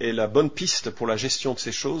 Timothée est la bonne piste pour la gestion de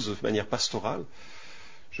ces choses de manière pastorale,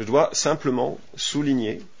 je dois simplement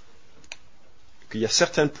souligner qu'il y a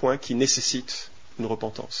certains points qui nécessitent une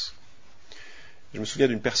repentance. Je me souviens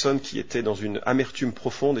d'une personne qui était dans une amertume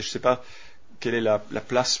profonde, et je ne sais pas quelle est la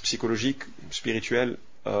place psychologique, spirituelle,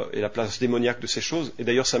 et la place démoniaque de ces choses. Et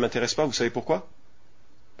d'ailleurs, ça ne m'intéresse pas, vous savez pourquoi?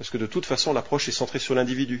 Parce que de toute façon, l'approche est centrée sur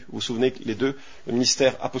l'individu. Vous vous souvenez que le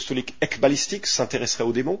ministère apostolique ekbalistique s'intéresserait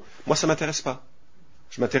aux démons. Moi, ça ne m'intéresse pas.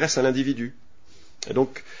 Je m'intéresse à l'individu. Et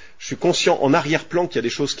donc, je suis conscient en arrière-plan qu'il y a des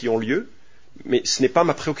choses qui ont lieu, mais ce n'est pas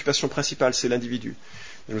ma préoccupation principale, c'est l'individu.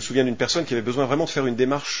 Je me souviens d'une personne qui avait besoin vraiment de faire une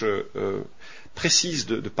démarche précise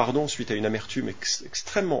de pardon suite à une amertume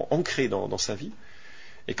extrêmement ancrée dans sa vie.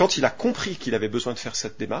 Et quand il a compris qu'il avait besoin de faire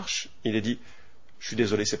cette démarche, il a dit « Je suis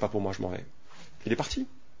désolé, c'est pas pour moi, je m'en vais ». Il est parti.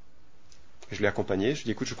 Et je l'ai accompagné, je lui ai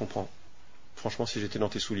dit « Écoute, je comprends. Franchement, si j'étais dans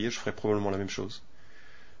tes souliers, je ferais probablement la même chose.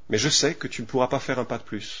 Mais je sais que tu ne pourras pas faire un pas de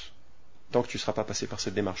plus tant que tu ne seras pas passé par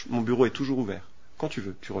cette démarche. Mon bureau est toujours ouvert. Quand tu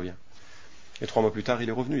veux, tu reviens. » Et 3 mois plus tard, il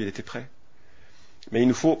est revenu, il était prêt. Mais il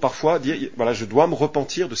nous faut parfois dire, voilà, je dois me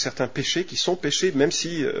repentir de certains péchés qui sont péchés, même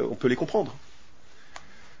si on peut les comprendre.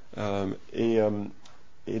 Et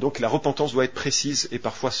donc la repentance doit être précise et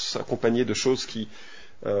parfois s'accompagner de choses qui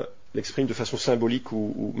l'expriment de façon symbolique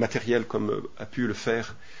ou matérielle, comme a pu le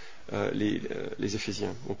faire les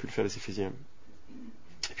Éphésiens, ont pu le faire les Éphésiens.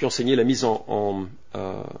 Et puis enseigner la mise en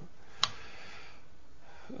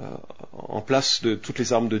place de toutes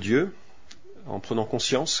les armes de Dieu, en prenant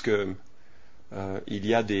conscience que il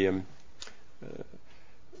y a les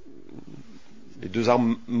 2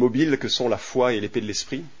 armes mobiles que sont la foi et l'épée de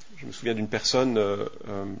l'esprit. Je me souviens d'une personne,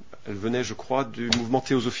 elle venait, je crois, du mouvement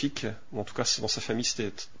théosophique, ou en tout cas dans sa famille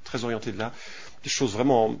c'était très orienté de là, des choses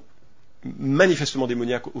vraiment manifestement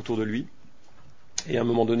démoniaques autour de lui. Et à un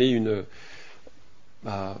moment donné, une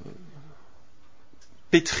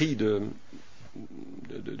pétrie de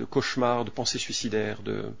cauchemars, de pensées suicidaires,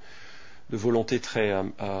 de volontés très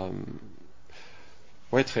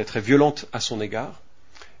violente à son égard.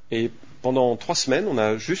 Et pendant 3 semaines, on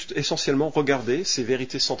a juste essentiellement regardé ces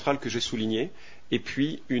vérités centrales que j'ai soulignées, et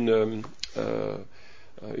puis une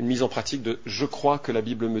mise en pratique de « je crois que la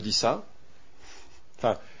Bible me dit ça ».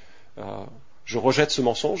 Enfin, je rejette ce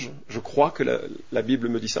mensonge, je crois que la Bible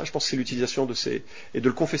me dit ça. Je pense que c'est l'utilisation de ces... Et de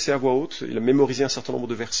le confesser à voix haute. Il a mémorisé un certain nombre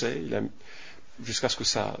de versets, jusqu'à ce que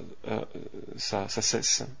ça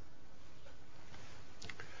cesse.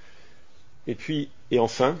 Et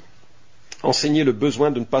enfin, enseigner le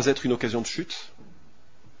besoin de ne pas être une occasion de chute.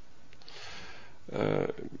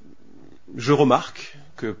 Je remarque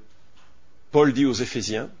que Paul dit aux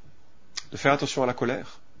Éphésiens de faire attention à la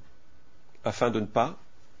colère, afin de ne pas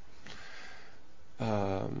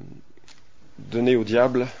donner au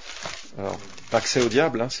diable, alors pas accès au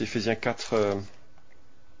diable, c'est Éphésiens 4,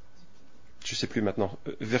 je ne sais plus maintenant,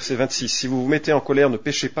 verset 26. Si vous vous mettez en colère, ne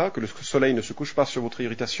péchez pas, que le soleil ne se couche pas sur votre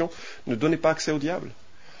irritation, ne donnez pas accès au diable.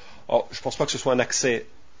 Alors, je ne pense pas que ce soit un accès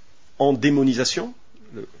en démonisation,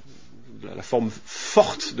 la forme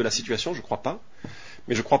forte de la situation, je ne crois pas.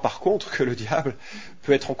 Mais je crois par contre que le diable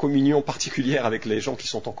peut être en communion particulière avec les gens qui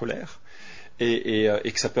sont en colère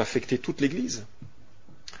et que ça peut affecter toute l'Église.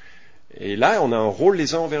 Et là, on a un rôle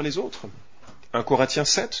les uns envers les autres. 1 Corinthiens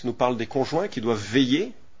 7 nous parle des conjoints qui doivent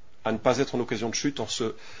veiller à ne pas être en occasion de chute en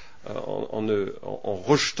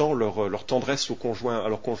rejetant leur tendresse à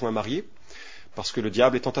leur conjoint marié, parce que le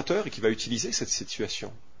diable est tentateur et qu'il va utiliser cette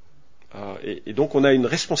situation. Et donc on a une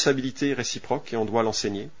responsabilité réciproque et on doit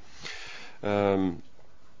l'enseigner.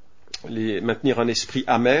 Maintenir un esprit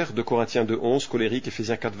amer, 2 Corinthiens 2.11, colérique,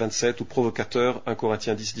 Éphésiens 4.27, ou provocateur, 1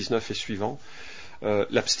 Corinthiens 10.19 et suivant.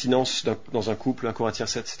 L'abstinence dans un couple, 1 Corinthiens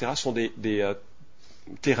 7, etc., sont des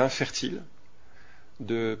terrains fertiles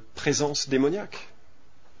de présence démoniaque.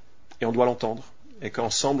 Et on doit l'entendre. Et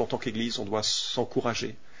qu'ensemble, en tant qu'Église, on doit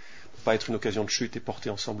s'encourager pour ne pas être une occasion de chute et porter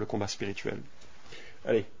ensemble le combat spirituel.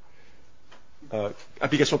 Allez.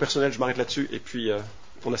 Application personnelle, je m'arrête là-dessus, et puis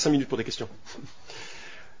on a 5 minutes pour des questions.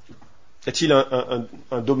 Y a-t-il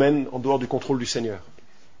un domaine en dehors du contrôle du Seigneur ?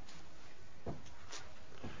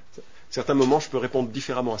 Certains moments, je peux répondre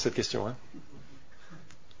différemment à cette question.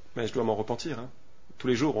 Mais je dois m'en repentir. Tous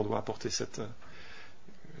les jours, on doit apporter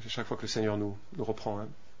chaque fois que le Seigneur nous reprend.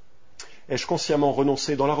 Ai-je consciemment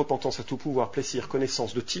renoncé dans la repentance à tout pouvoir, plaisir,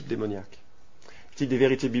 connaissance de type démoniaque ? Y a-t-il des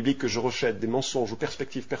vérités bibliques que je rejette, des mensonges ou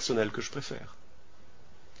perspectives personnelles que je préfère ?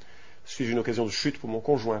 Suis-je une occasion de chute pour mon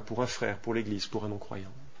conjoint, pour un frère, pour l'Église, pour un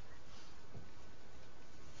non-croyant ?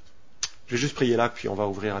 Je vais juste prier là, puis on va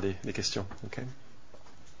ouvrir à des questions. Okay ?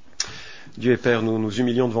 Dieu et Père, nous nous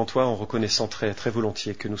humilions devant toi en reconnaissant très, très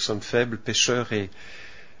volontiers que nous sommes faibles, pécheurs et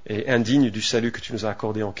indignes du salut que tu nous as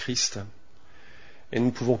accordé en Christ. Et nous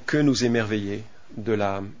ne pouvons que nous émerveiller de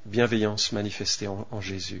la bienveillance manifestée en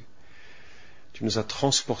Jésus. Tu nous as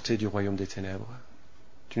transportés du royaume des ténèbres.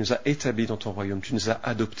 Tu nous as établis dans ton royaume. Tu nous as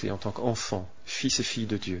adoptés en tant qu'enfants, fils et filles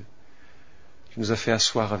de Dieu. Tu nous as fait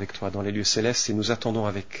asseoir avec toi dans les lieux célestes et nous attendons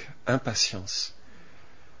avec impatience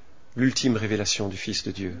l'ultime révélation du Fils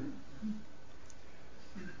de Dieu.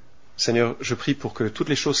 Seigneur, je prie pour que toutes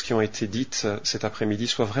les choses qui ont été dites cet après-midi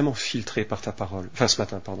soient vraiment filtrées par ta parole. Ce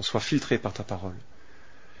matin, soient filtrées par ta parole.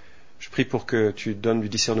 Je prie pour que tu donnes du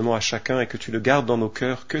discernement à chacun et que tu ne gardes dans nos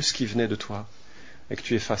cœurs que ce qui venait de toi et que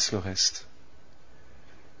tu effaces le reste.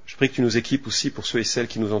 Je prie que tu nous équipes aussi pour ceux et celles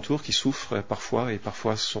qui nous entourent, qui souffrent parfois et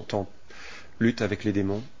parfois sont en lutte avec les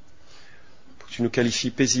démons. Pour que tu nous qualifies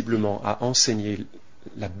paisiblement à enseigner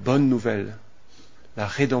la bonne nouvelle, la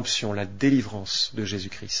rédemption, la délivrance de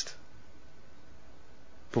Jésus-Christ.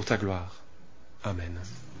 Pour ta gloire. Amen.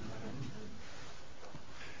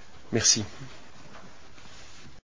 Merci.